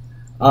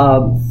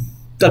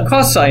 The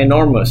costs are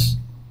enormous.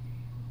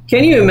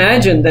 Can you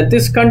imagine that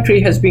this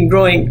country has been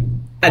growing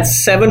at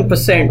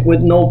 7% with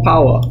no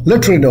power?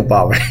 Literally no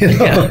power.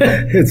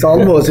 It's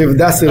almost, if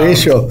that's the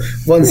ratio,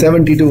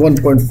 170 to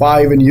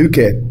 1.5 in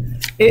UK.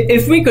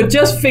 If we could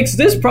just fix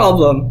this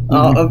problem,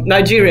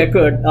 Nigeria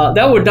could,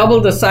 that would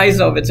double the size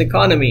of its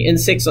economy in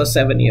 6 or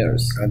 7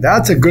 years. And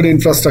that's a good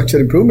infrastructure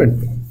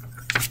improvement.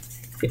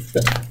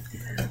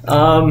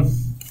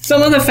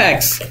 Some other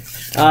facts.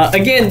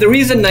 Again, the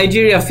reason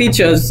Nigeria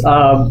features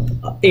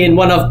in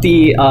one of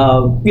the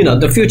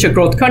the future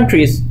growth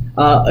countries.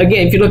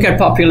 Again, if you look at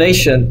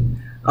population,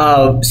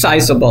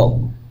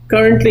 sizable.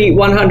 Currently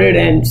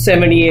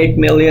 178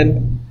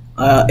 million,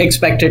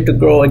 expected to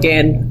grow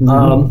again.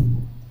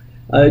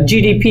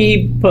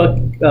 GDP per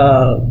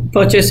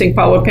purchasing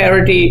power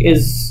parity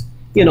is,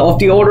 of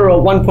the order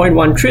of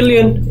 1.1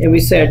 trillion. And we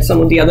said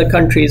some of the other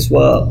countries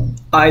were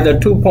either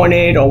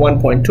 2.8 or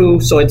 1.2.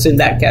 So it's in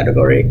that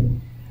category.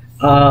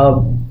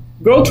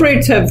 Growth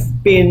rates have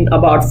been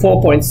about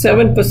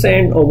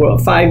 4.7% over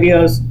 5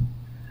 years.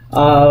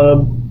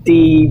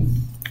 The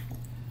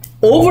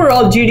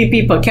overall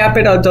GDP per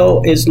capita,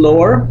 though, is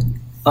lower.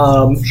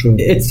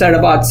 It's at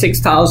about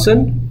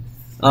 6,000.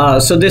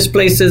 So this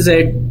places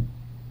it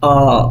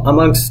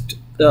amongst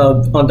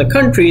on the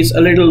countries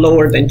a little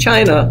lower than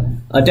China,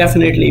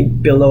 definitely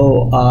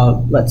below,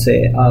 let's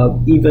say,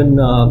 even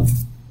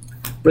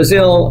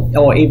Brazil,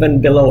 or even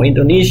below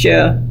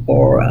Indonesia,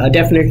 or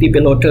definitely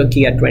below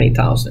Turkey at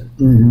 20,000.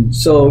 Mm-hmm.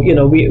 So,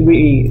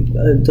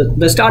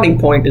 the starting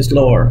point is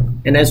lower.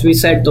 And as we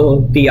said,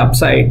 though, the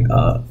upside,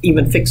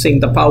 even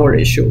fixing the power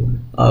issue,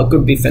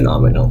 could be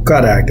phenomenal.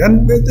 Correct.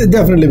 And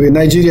definitely,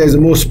 Nigeria is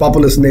the most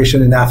populous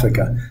nation in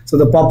Africa. So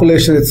the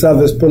population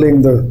itself is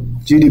pulling the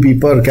GDP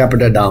per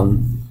capita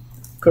down.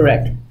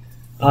 Correct.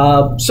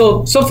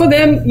 So for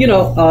them,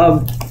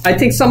 I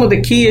think some of the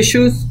key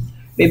issues,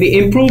 maybe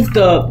improve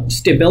the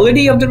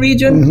stability of the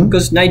region,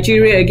 because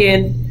Nigeria,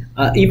 again,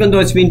 even though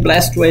it's been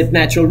blessed with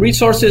natural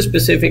resources,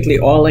 specifically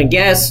oil and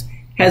gas,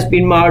 has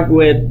been marred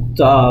with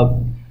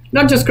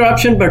not just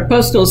corruption, but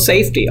personal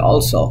safety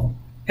also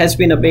has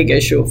been a big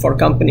issue for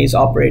companies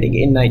operating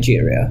in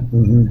Nigeria.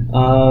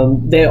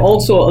 There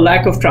also a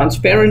lack of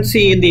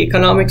transparency in the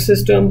economic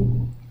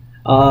system.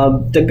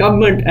 The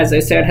government, as I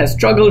said, has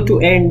struggled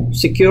to end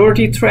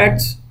security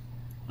threats.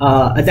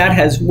 That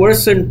has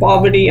worsened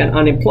poverty and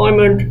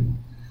unemployment.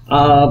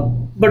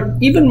 But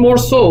even more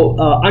so,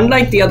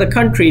 unlike the other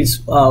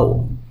countries,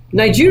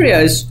 Nigeria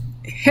is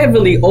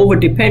heavily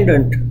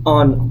over-dependent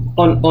on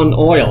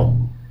oil.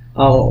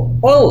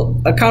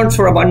 Oil accounts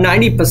for about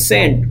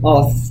 90%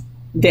 of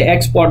their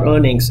export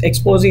earnings,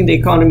 exposing the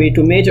economy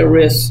to major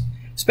risks,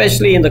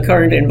 especially in the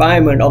current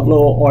environment of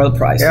low oil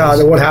prices.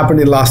 Yeah, what happened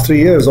in the last 3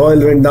 years? Oil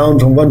went down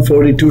from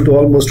 $142 to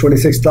almost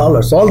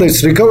 $26. All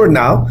this recovered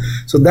now,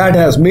 so that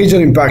has major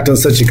impact on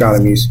such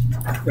economies.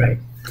 Right.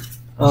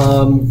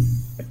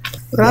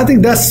 And I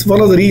think that's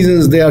one of the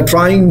reasons they are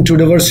trying to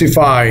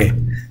diversify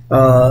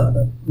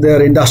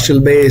their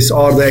industrial base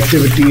or the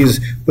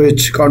activities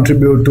which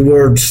contribute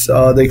towards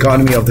the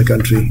economy of the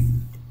country.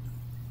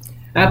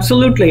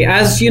 Absolutely.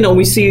 As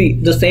we see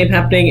the same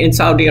happening in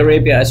Saudi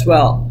Arabia as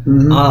well.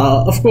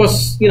 Of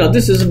course,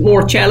 this is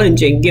more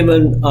challenging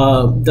given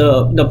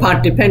the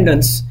part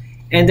dependence,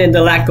 and then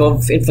the lack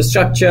of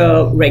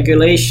infrastructure,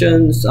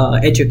 regulations,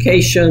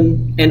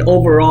 education, and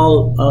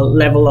overall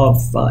level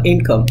of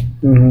income.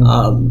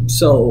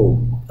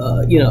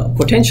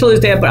 Potential is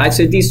there, but I'd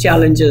say these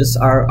challenges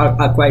are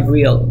quite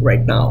real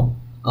right now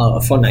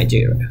for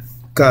Nigeria.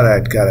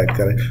 Correct.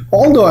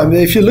 Although,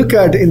 if you look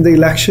at in the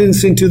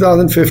elections in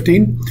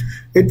 2015,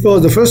 it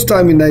was the first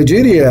time in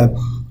Nigeria,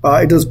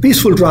 it was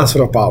peaceful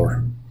transfer of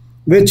power,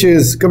 which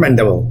is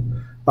commendable.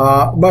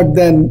 But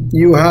then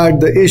you had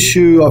the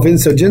issue of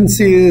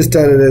insurgencies,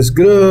 terrorist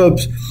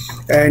groups,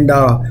 and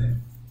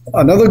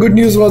another good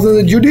news was on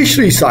the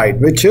judiciary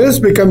side, which is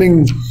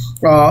becoming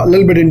a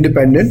little bit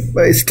independent.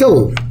 But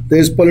still,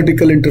 there's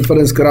political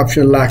interference,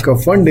 corruption, lack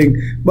of funding,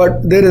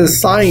 but there is a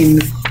sign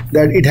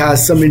that it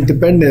has some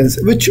independence,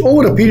 which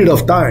over a period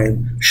of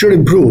time should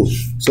improve.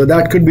 So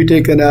that could be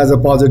taken as a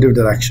positive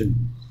direction.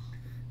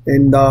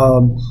 And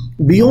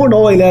beyond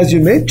oil, as you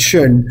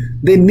mentioned,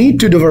 they need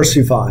to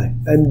diversify.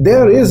 And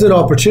there is an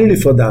opportunity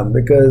for them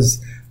because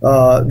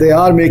they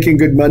are making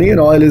good money and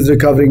oil is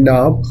recovering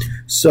now.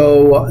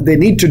 So they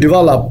need to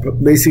develop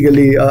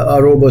basically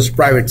a robust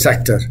private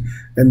sector.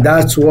 And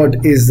that's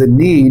what is the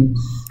need.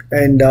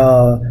 And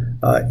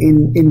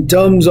in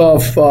terms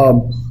of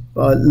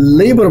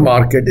labor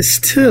market,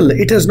 still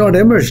it has not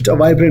emerged a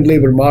vibrant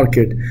labor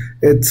market.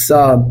 It's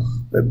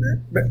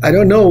I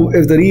don't know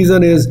if the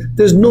reason is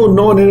there's no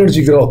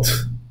non-energy growth.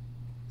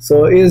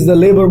 So is the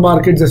labor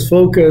market just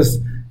focused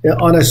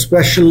on a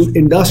special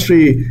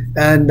industry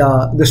and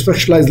the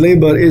specialized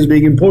labor is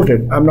being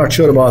imported? I'm not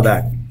sure about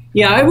that.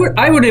 Yeah,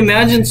 I would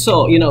imagine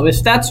so.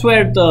 If that's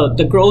where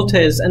the growth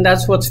is and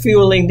that's what's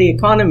fueling the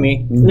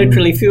economy,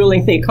 literally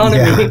fueling the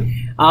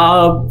economy,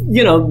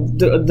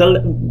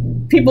 the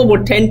people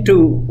would tend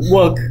to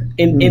work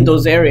in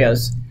those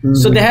areas.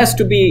 So there has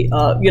to be,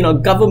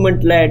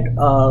 government-led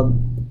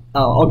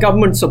or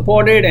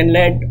government-supported and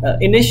led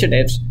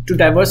initiatives to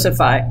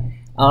diversify,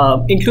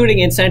 including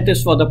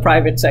incentives for the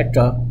private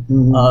sector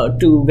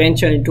to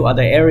venture into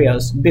other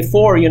areas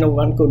before,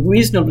 one could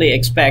reasonably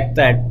expect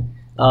that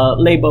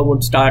labor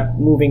would start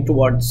moving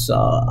towards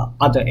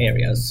other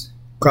areas.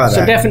 Correct.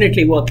 So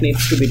definitely work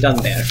needs to be done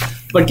there.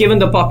 But given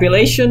the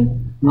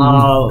population,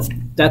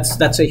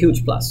 that's a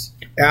huge plus.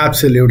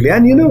 Absolutely.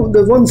 And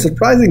the one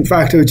surprising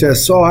factor which I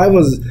saw,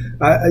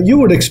 you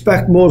would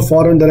expect more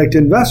foreign direct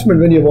investment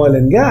when you have oil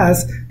and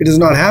gas. It has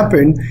not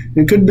happened.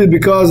 It could be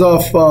because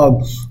of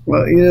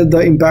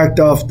the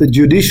impact of the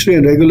judiciary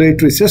and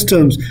regulatory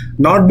systems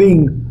not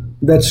being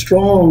that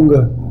strong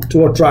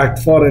to attract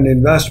foreign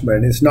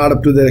investment. It's not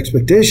up to their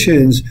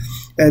expectations.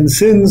 And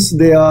since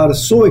they are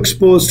so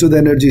exposed to the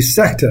energy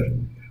sector,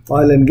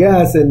 oil and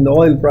gas, and the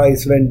oil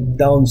price went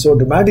down so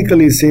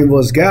dramatically, same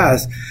was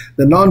gas,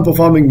 the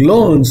non-performing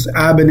loans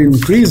have been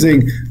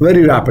increasing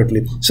very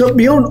rapidly. So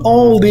beyond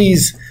all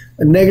these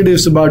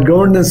negatives about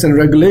governance and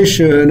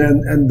regulation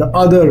and the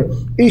other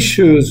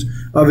issues,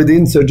 with the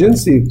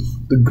insurgency,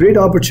 the great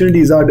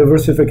opportunities are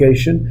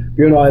diversification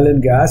beyond oil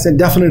and gas, and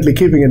definitely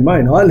keeping in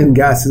mind oil and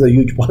gas is a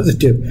huge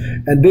positive,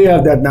 and they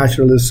have that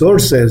natural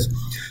resources.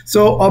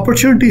 So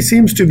opportunity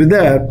seems to be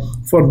there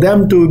for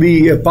them to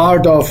be a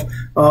part of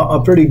a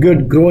pretty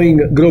good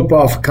growing group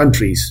of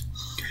countries.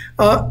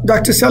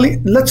 Dr. Sally,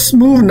 let's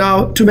move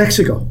now to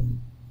Mexico.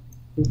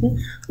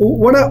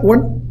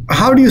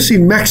 How do you see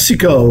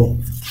Mexico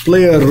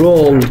play a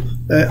role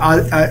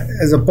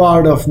as a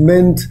part of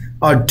Mint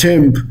or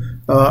TIMP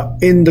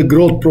in the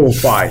growth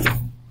profile?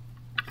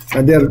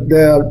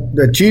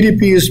 Their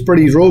GDP is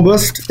pretty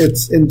robust.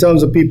 It's in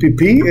terms of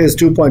PPP is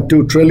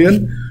 2.2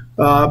 trillion.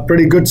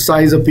 Pretty good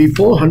size of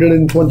people,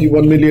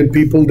 121 million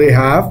people they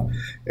have.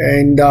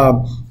 And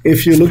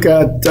if you look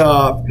at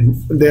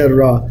their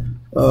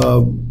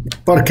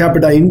per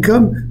capita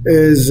income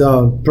is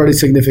pretty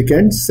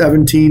significant,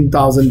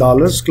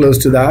 $17,000, close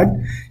to that.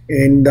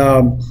 And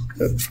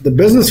the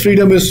business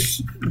freedom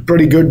is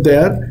pretty good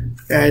there.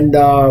 And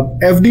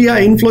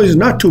FDI inflow is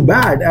not too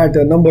bad at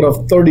a number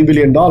of $30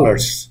 billion.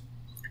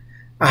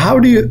 How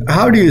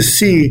do you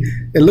see,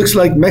 it looks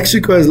like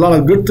Mexico has a lot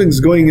of good things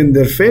going in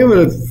their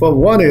favor. For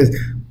one is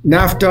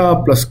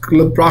NAFTA plus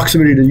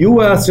proximity to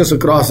U.S. just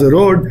across the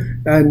road,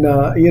 and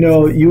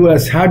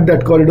U.S. had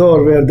that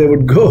corridor where they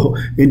would go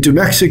into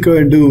Mexico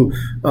and do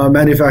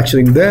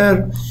manufacturing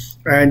there.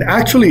 And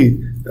actually,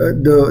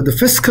 the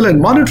fiscal and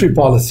monetary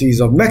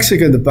policies of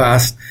Mexico in the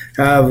past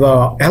have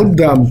helped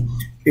them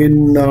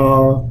in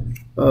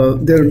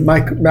their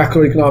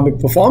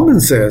macroeconomic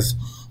performances.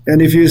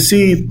 And if you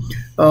see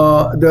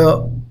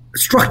the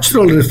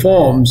structural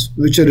reforms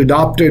which are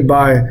adopted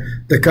by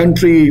the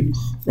country,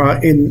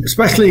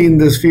 especially in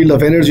this field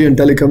of energy and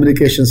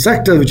telecommunication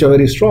sector, which are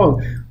very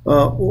strong,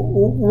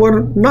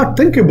 were not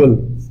thinkable,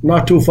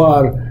 not too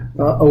far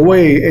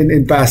away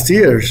in past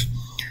years.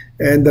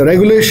 And the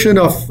regulation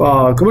of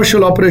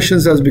commercial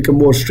operations has become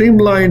more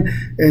streamlined,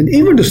 and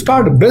even to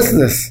start a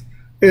business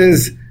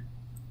is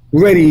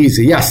very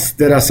easy. Yes,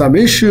 there are some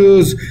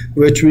issues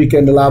which we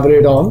can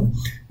elaborate on,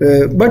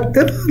 but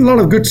there are a lot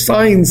of good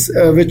signs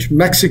which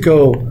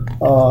Mexico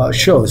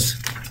shows.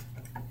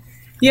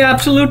 Yeah,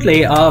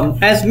 absolutely.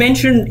 As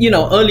mentioned,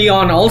 early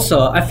on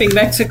also, I think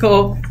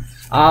Mexico,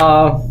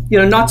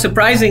 not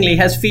surprisingly,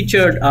 has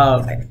featured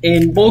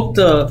in both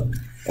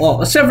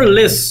several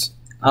lists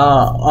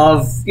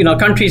of,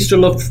 countries to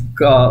look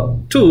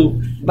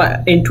to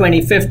in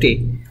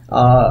 2050.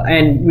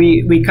 And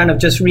we kind of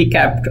just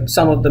recapped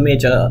some of the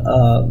major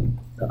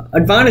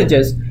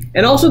advantages.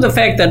 And also the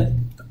fact that,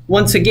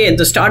 once again,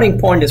 the starting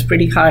point is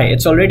pretty high.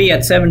 It's already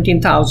at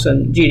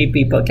 17,000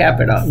 GDP per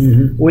capita,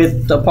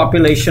 with a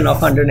population of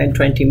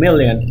 120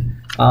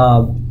 million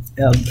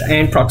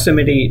and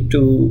proximity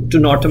to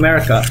North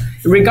America.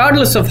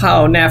 Regardless of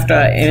how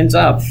NAFTA ends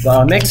up,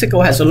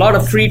 Mexico has a lot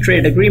of free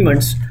trade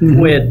agreements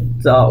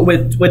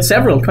with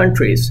several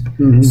countries.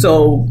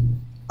 So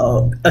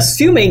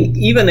assuming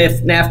even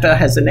if NAFTA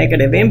has a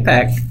negative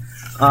impact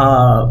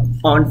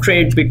on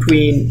trade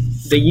between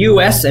the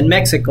U.S. and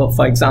Mexico,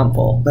 for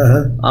example,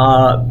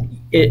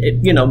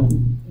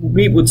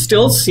 we would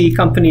still see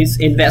companies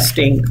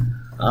investing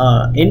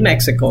in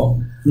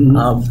Mexico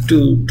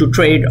to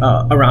trade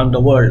around the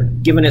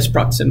world, given its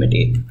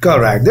proximity.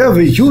 Correct. They have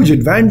a huge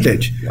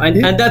advantage.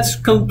 And that's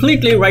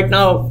completely right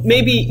now,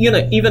 maybe,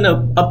 even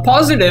a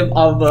positive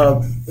of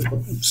a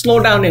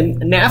slowdown in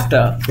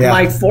NAFTA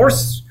might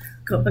force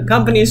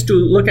companies to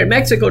look at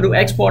Mexico to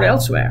export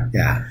elsewhere.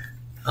 Yeah.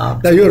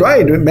 Now, you're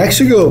right.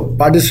 Mexico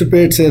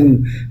participates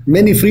in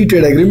many free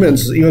trade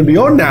agreements, even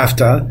beyond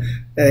NAFTA,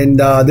 and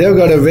they've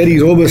got a very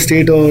robust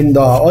state-owned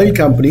oil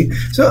company.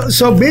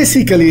 So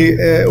basically,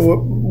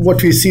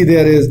 what we see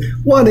there is,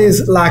 one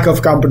is lack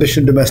of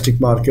competition domestic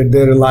market.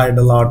 They relied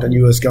a lot on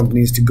U.S.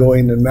 companies to go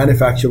in and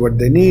manufacture what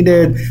they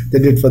needed. They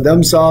did for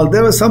themselves.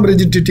 There was some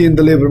rigidity in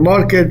the labor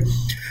market.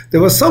 There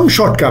were some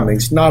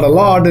shortcomings, not a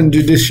lot, in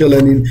judicial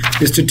and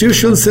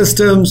institutional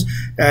systems,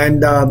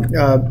 and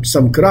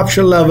some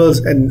corruption levels.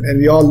 And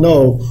we all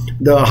know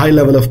the high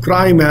level of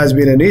crime has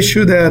been an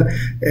issue there.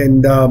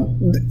 And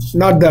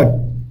not that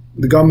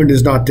the government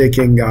is not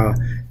taking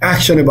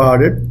action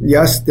about it.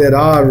 Yes, there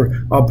are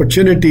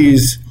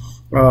opportunities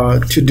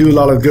to do a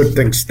lot of good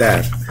things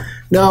there.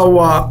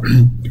 Now,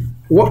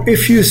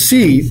 if you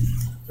see,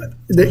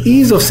 the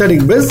ease of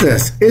setting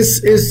business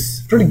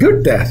is pretty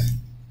good there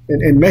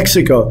in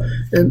Mexico.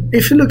 And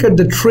if you look at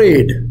the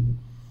trade,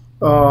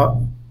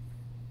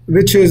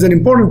 which is an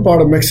important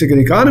part of Mexican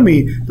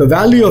economy, the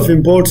value of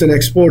imports and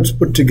exports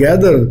put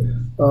together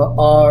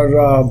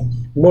are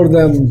more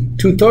than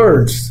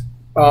 2/3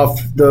 of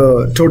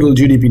the total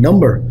GDP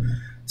number.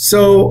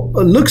 So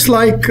it looks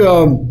like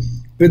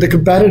with the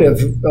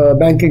competitive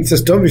banking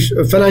system,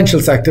 financial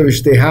sector,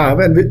 which they have,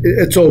 and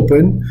it's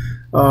open,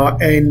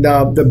 and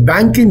the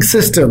banking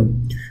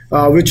system,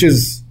 which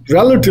is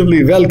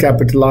relatively well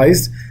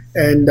capitalized,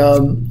 and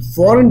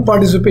foreign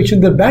participation,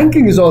 the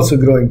banking is also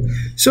growing.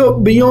 So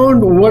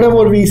beyond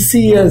whatever we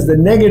see as the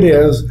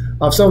negatives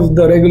of some of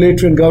the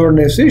regulatory and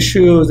governance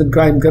issues and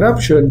crime,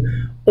 corruption,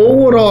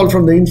 overall,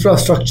 from the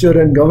infrastructure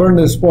and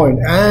governance point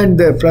and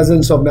the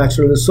presence of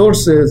natural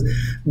resources,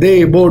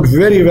 they bode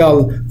very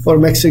well for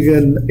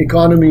Mexican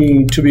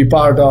economy to be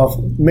part of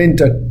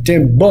Mint and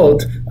TIMP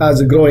both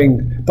as a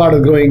part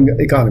of growing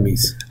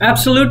economies.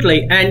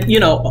 Absolutely. And,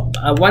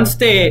 once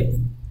they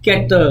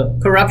get the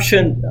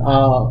corruption,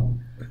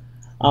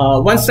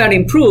 once that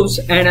improves,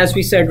 and as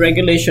we said,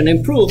 regulation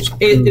improves,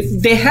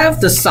 they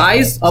have the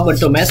size of a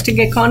domestic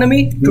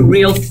economy to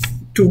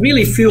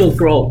really fuel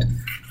growth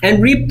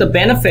and reap the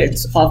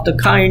benefits of the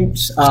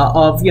kinds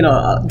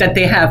that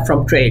they have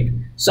from trade.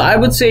 So I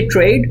would say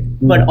trade,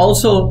 but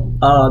also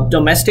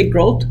domestic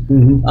growth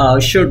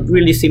should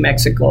really see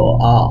Mexico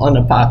on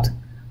a path.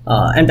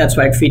 And that's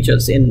why it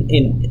features in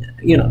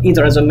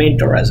either as a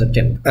Mint or as a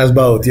TIMP. As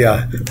both,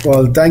 yeah.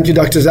 Well, thank you,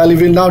 Dr. Sally.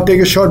 We'll now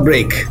take a short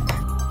break.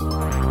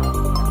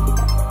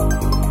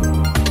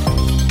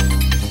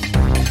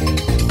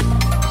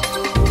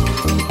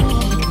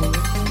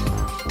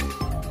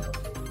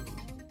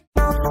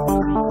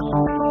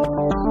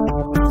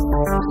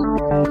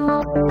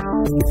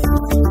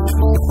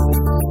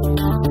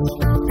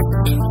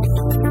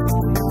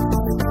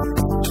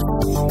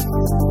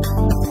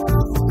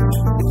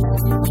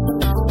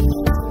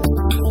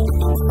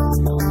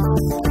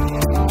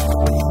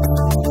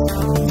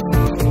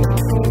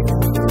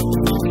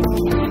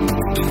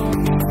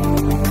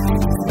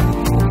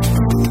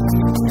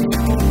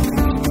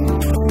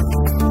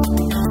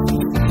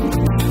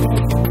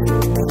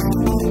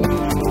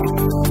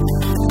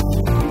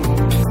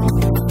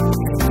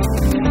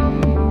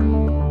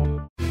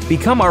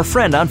 Become our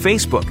friend on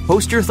Facebook.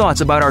 Post your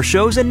thoughts about our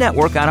shows and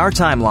network on our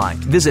timeline.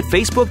 Visit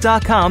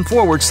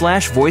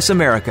Facebook.com/Voice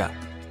America.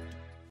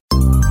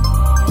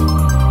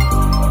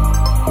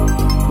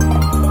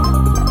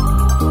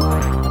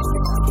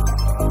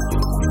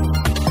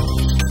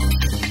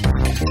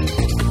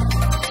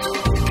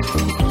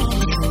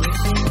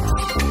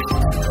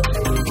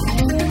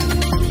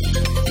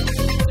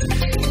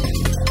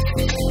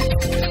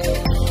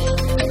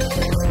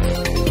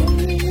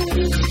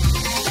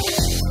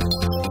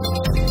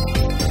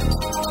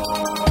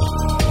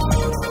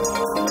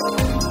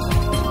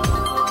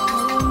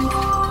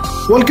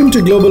 Welcome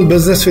to Global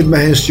Business with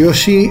Mahesh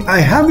Joshi. I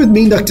have with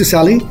me Dr.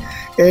 Sally,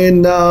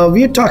 and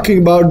we are talking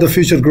about the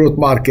future growth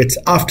markets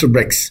after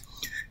BRICS.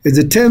 Is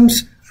it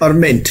TIMPs or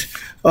Mint?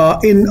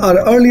 In our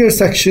earlier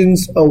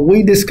sections,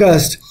 we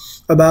discussed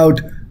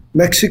about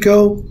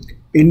Mexico,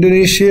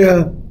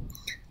 Indonesia,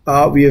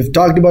 we have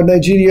talked about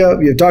Nigeria,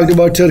 we have talked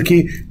about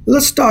Turkey.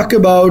 Let's talk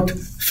about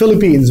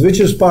Philippines, which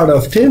is part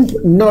of TIMP,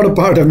 not a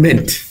part of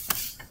Mint.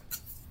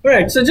 All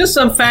right, so just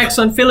some facts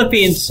on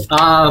Philippines.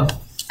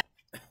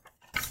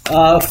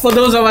 For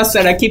those of us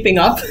that are keeping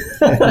up,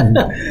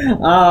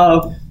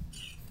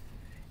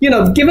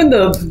 given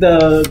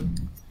the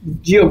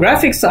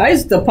geographic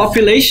size, the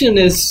population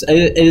is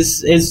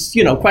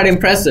quite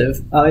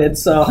impressive.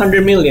 It's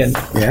 100 million.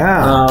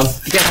 Yeah.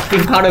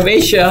 Being part of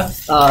Asia,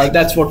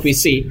 that's what we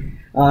see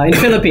in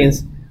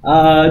Philippines.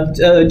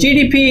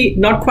 GDP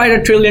not quite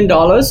 $1 trillion,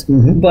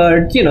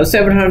 but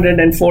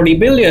 740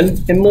 billion,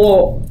 and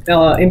more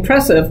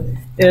impressive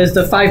is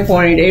the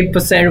 5.8%,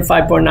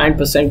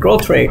 5.9%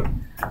 growth rate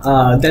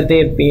that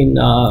they've been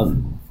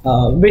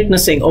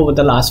witnessing over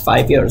the last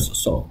 5 years or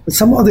so.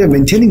 Somehow they're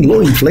maintaining low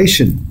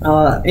inflation.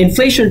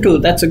 Inflation too,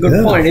 that's a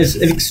good point,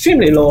 is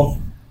extremely low.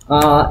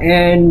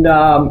 And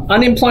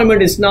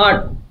unemployment is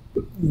not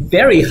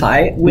very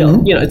high.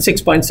 It's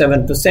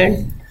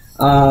 6.7%.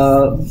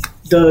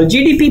 The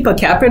GDP per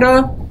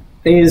capita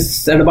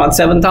is at about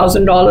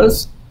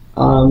 $7,000.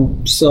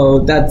 So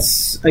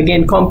that's,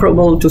 again,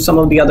 comparable to some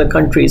of the other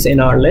countries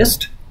in our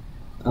list.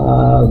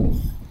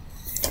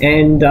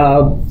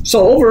 So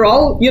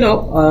overall,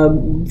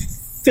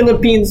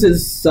 Philippines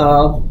is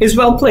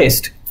well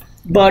placed,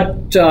 but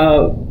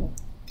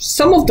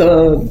some of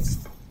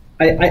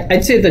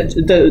I'd say that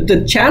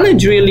the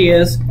challenge really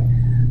is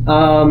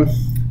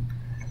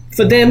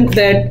for them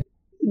that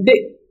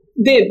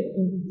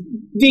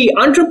the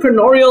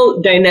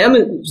entrepreneurial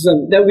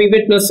dynamism that we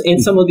witness in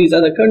some of these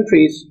other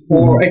countries,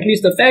 or at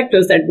least the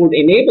factors that would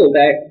enable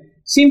that,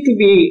 seem to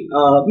be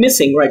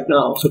missing right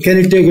now. So can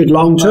you take it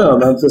long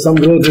term? So some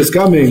growth is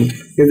coming.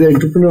 If the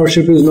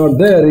entrepreneurship is not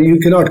there, you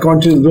cannot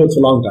continue growth for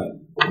a long time.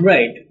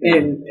 Right.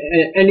 And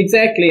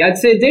exactly. I'd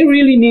say they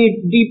really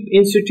need deep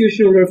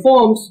institutional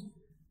reforms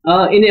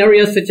in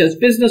areas such as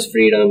business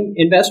freedom,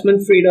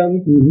 investment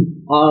freedom,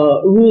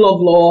 rule of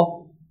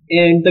law.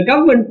 And the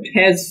government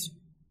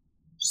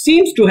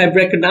seems to have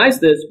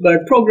recognized this,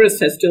 but progress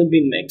has still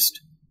been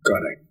mixed.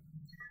 Correct.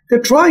 They're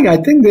trying. I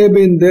think there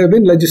have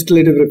been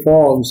legislative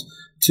reforms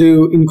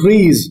to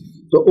increase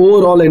the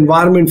overall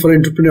environment for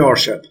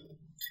entrepreneurship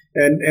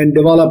and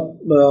develop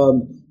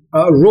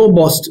a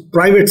robust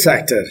private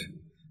sector,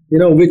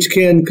 which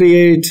can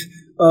create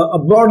a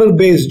broader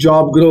based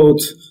job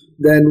growth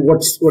than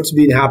what's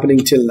been happening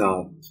till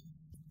now.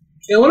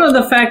 And one of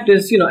the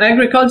factors,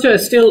 agriculture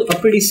is still a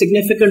pretty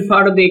significant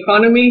part of the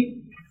economy.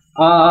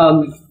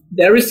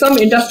 There is some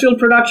industrial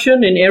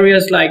production in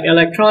areas like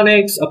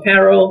electronics,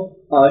 apparel.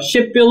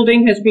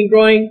 Shipbuilding has been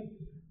growing.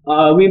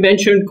 We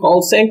mentioned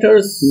call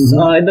centers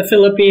in the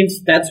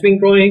Philippines. That's been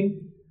growing.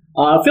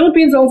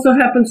 Philippines also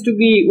happens to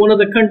be one of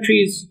the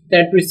countries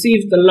that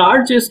receives the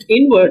largest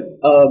inward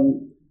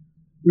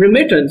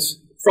remittance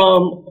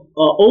from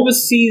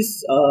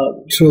overseas,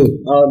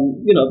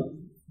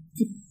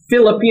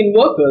 Philippine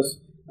workers.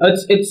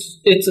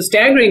 It's a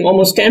staggering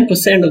almost 10%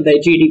 of their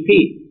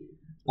GDP.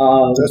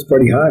 That's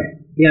pretty high.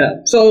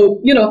 Yeah.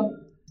 So,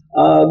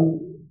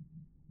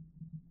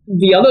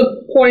 the other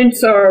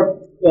points are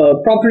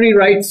property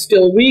rights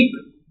still weak.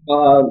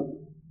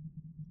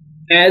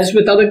 As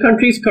with other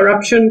countries,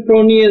 corruption,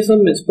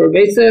 cronyism is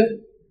pervasive.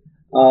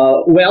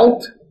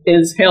 Wealth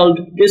is held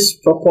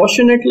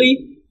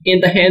disproportionately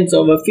in the hands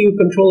of a few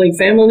controlling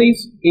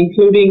families,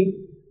 including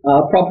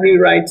property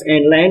rights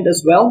and land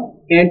as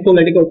well, and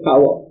political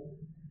power.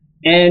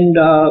 And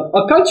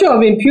a culture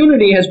of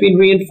impunity has been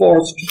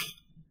reinforced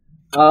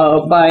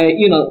by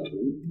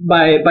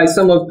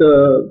some of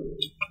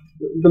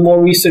the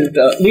more recent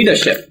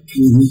leadership.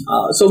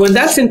 So when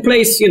that's in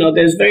place,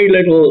 there's very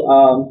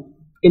little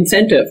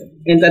incentive,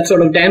 and that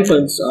sort of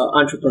dampens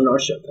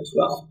entrepreneurship as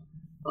well,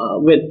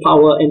 with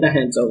power in the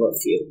hands of a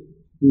few.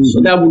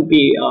 So that would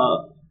be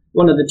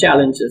one of the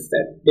challenges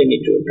that they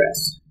need to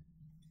address.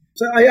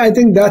 So I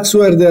think that's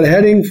where they're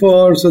heading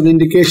for. So the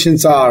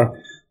indications are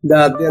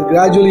that they're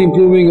gradually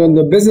improving on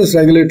the business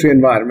regulatory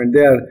environment.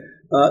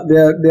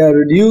 They're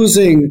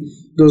reducing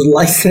those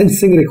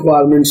licensing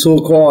requirements,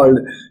 so-called,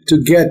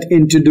 to get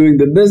into doing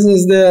the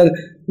business there.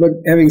 But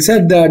having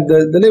said that,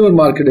 the labor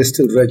market is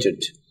still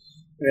rigid,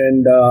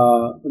 and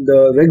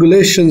the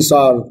regulations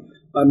are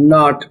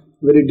not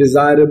very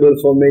desirable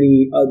for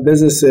many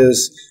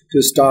businesses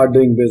to start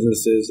doing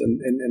businesses,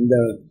 and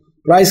the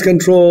price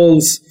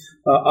controls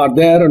are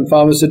there on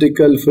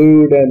pharmaceutical,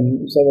 food,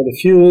 and some of the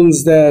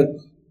fuels there.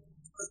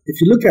 If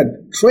you look at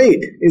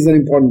trade, is an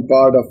important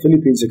part of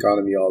Philippines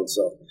economy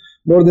also.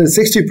 More than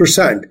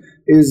 60%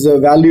 is the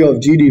value of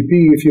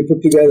GDP if you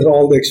put together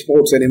all the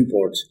exports and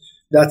imports.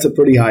 That's a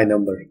pretty high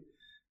number.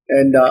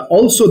 And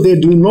also they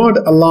do not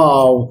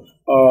allow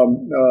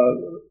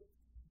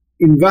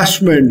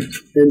investment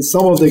in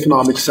some of the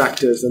economic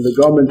sectors, and the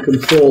government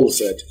controls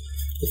it.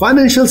 The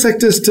financial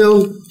sector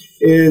still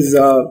is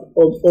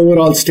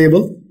overall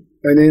stable,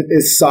 and it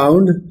is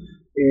sound,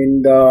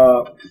 and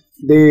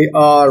they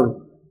are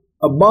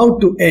about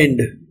to end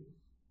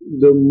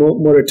the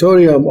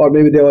moratorium, or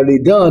maybe they've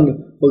already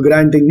done, for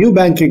granting new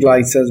banking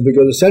license,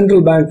 because the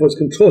central bank was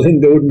controlling.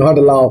 They would not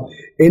allow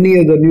any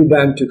other new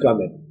bank to come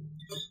in.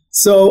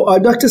 So,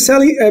 Dr.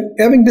 Sally,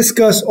 having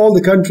discussed all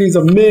the countries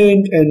of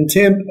Mint and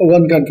TIMP,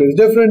 one country is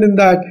different in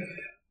that.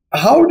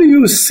 How do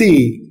you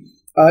see,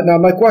 now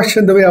my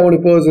question, the way I want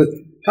to pose it,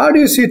 how do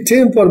you see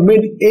TIMP or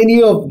Mint,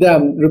 any of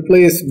them,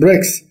 replace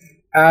BRICS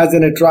as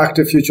an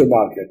attractive future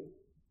market?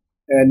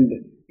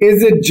 And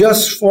is it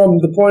just from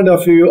the point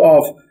of view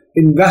of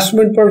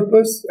investment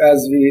purpose,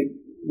 as we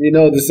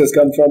know this has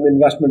come from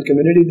investment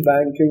community, the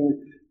banking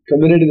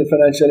community, the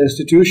financial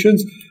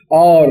institutions,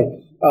 or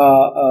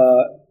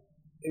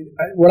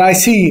what I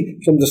see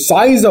from the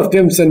size of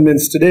TIMPs and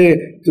Mints today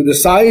to the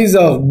size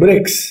of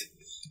BRICS,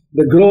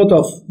 the growth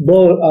of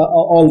both,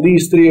 all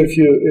these three, if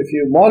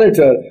you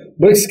monitor,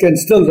 BRICS can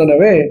still run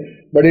away,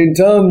 but in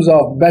terms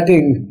of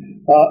betting,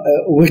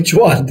 which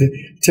one,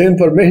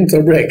 TIMP or Mint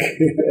or BRIC?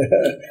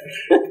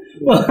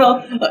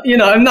 Well,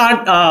 I'm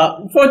not,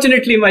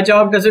 fortunately, my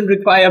job doesn't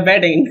require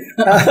betting.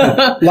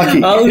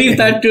 Lucky. I'll leave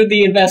that to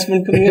the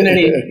investment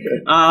community.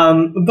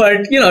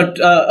 But,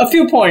 a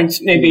few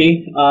points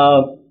maybe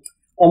to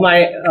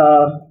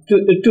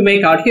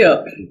make out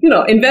here.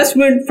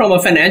 Investment from a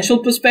financial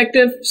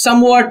perspective,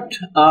 somewhat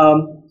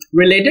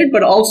related,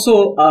 but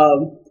also,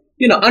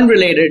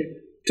 unrelated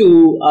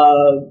to,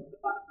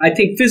 I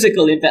think,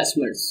 physical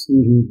investments.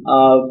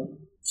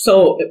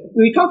 So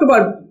we talk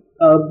about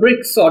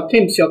BRICS or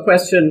TIMPs. Your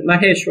question,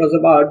 Mahesh, was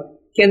about,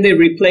 can they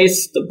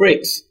replace the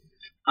BRICS?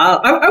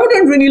 I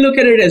wouldn't really look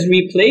at it as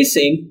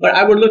replacing, but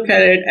I would look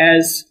at it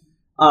as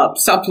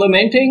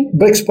supplementing.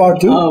 BRICS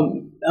Part 2?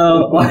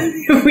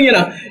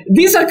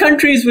 These are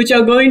countries which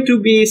are going to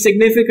be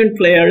significant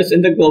players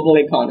in the global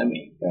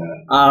economy.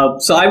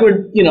 So I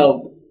would,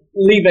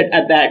 leave it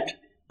at that.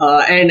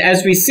 And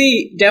as we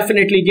see,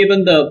 definitely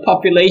given the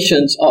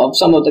populations of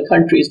some of the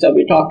countries that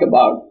we talked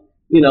about,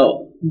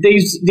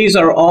 these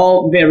are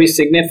all very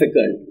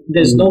significant.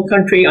 There's no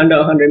country under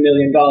 $100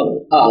 million,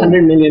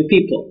 100 million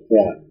people.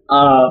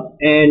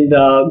 And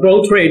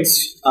growth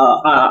rates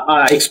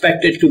are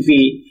expected to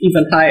be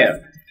even higher.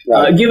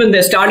 Given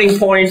their starting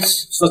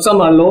points, so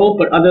some are low,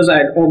 but others are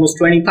at almost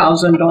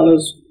 $20,000,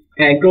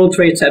 and growth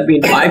rates have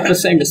been 5%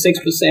 to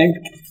 6%.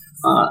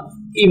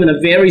 Even a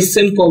very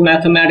simple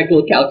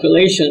mathematical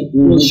calculation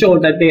will show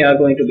that they are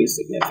going to be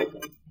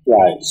significant.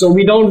 So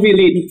we don't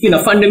really,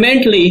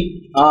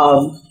 fundamentally,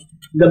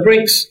 the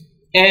BRICS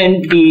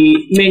and the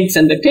Mints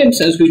and the TIMPs,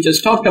 as we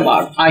just talked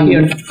about, are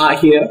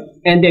here,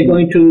 and they're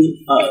going to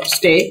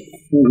stay.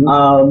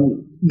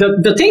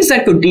 The things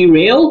that could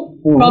derail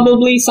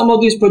probably some of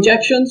these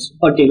projections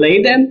or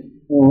delay them,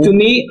 to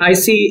me, I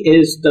see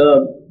is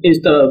the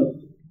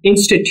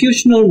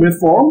institutional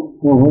reform,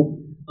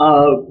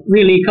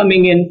 really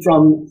coming in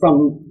from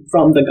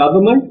the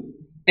government,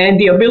 and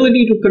the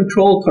ability to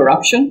control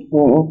corruption.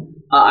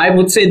 I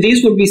would say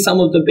these would be some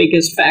of the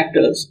biggest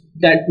factors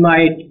that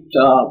might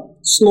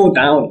slow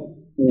down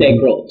their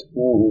growth.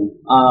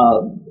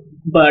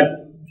 But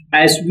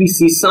as we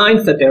see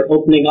signs that they're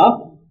opening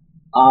up,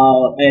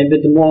 and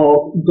with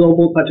more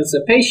global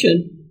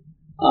participation,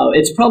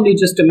 it's probably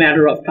just a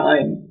matter of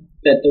time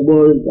that the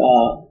world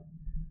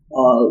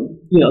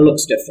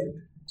looks different.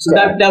 So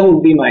that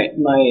would be my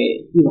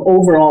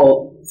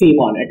overall theme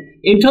on it.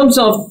 In terms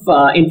of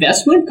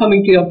investment,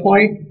 coming to your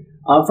point,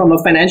 from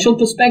a financial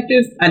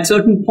perspective, at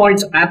certain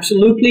points,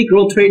 absolutely,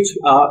 growth rates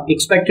are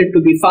expected to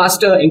be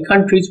faster in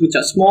countries which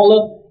are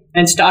smaller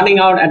and starting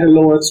out at a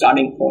lower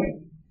starting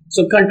point.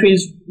 So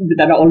countries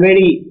that are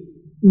already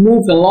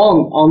moved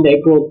along on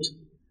their growth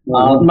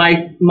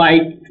might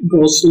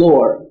grow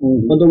slower.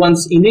 But the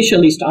ones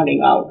initially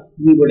starting out,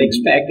 we would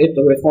expect, if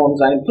the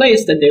reforms are in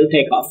place, that they'll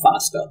take off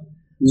faster.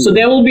 So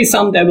there will be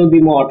some that will be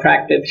more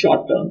attractive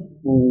short term.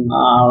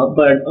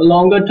 But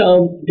longer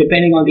term,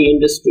 depending on the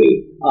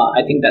industry,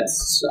 I think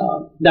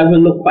that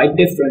will look quite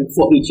different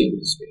for each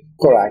industry.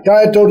 Correct.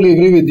 I totally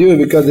agree with you,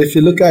 because if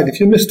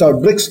you missed out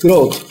BRICS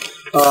growth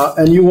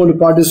and you want to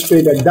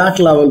participate at that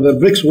level where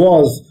BRICS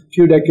was a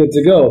few decades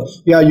ago,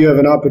 you have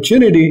an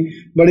opportunity.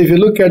 But if you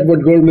look at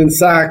what Goldman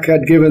Sachs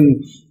had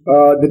given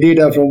the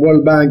data from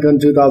World Bank on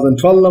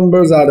 2012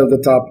 numbers, out of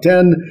the top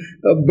 10,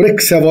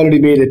 BRICS have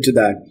already made it to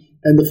that.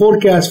 And the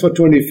forecast for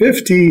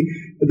 2050,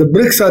 the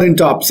BRICS are in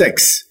top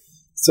 6.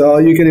 So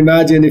you can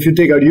imagine if you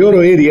take out Euro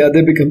area,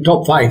 they become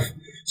top 5.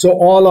 So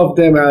all of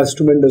them has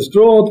tremendous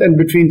growth. And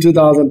between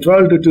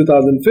 2012 to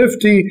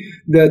 2050,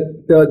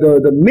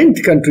 the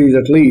mint countries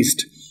at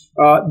least,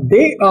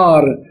 they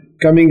are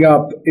coming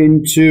up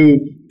into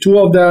 2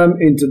 of them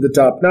into the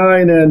top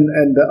 9,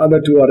 and the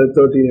other 2 are at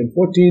 13 and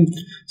 14.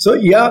 So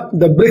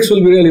the BRICS will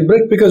be really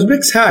big, because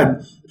BRICS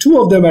had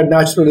 2 of them had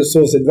natural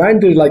resource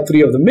advantage, like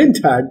 3 of the mint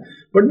had.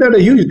 But they had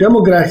a huge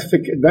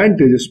demographic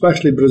advantage,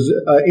 especially Brazil,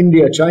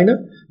 India, China.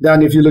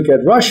 Then if you look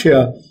at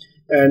Russia,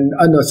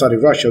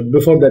 Russia,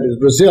 before that is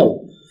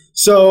Brazil.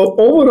 So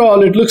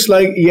overall, it looks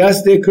like,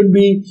 yes, there could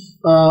be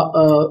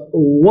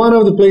one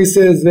of the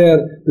places where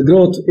the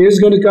growth is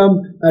going to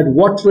come. At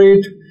what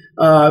rate?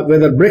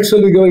 Whether BRICS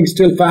will be going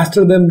still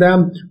faster than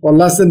them or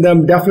less than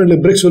them, definitely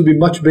BRICS will be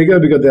much bigger,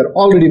 because they're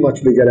already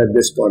much bigger at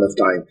this point of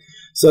time.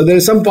 So there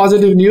is some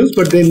positive news,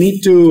 but they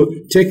need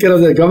to take care of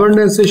the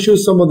governance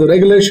issues, some of the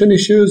regulation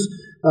issues,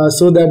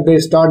 so that they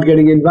start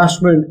getting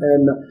investment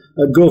and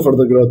go for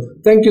the growth.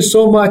 Thank you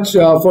so much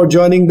for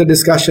joining the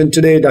discussion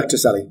today, Dr.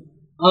 Sally.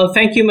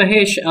 Thank you,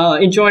 Mahesh.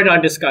 Enjoyed our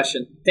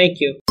discussion.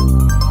 Thank you.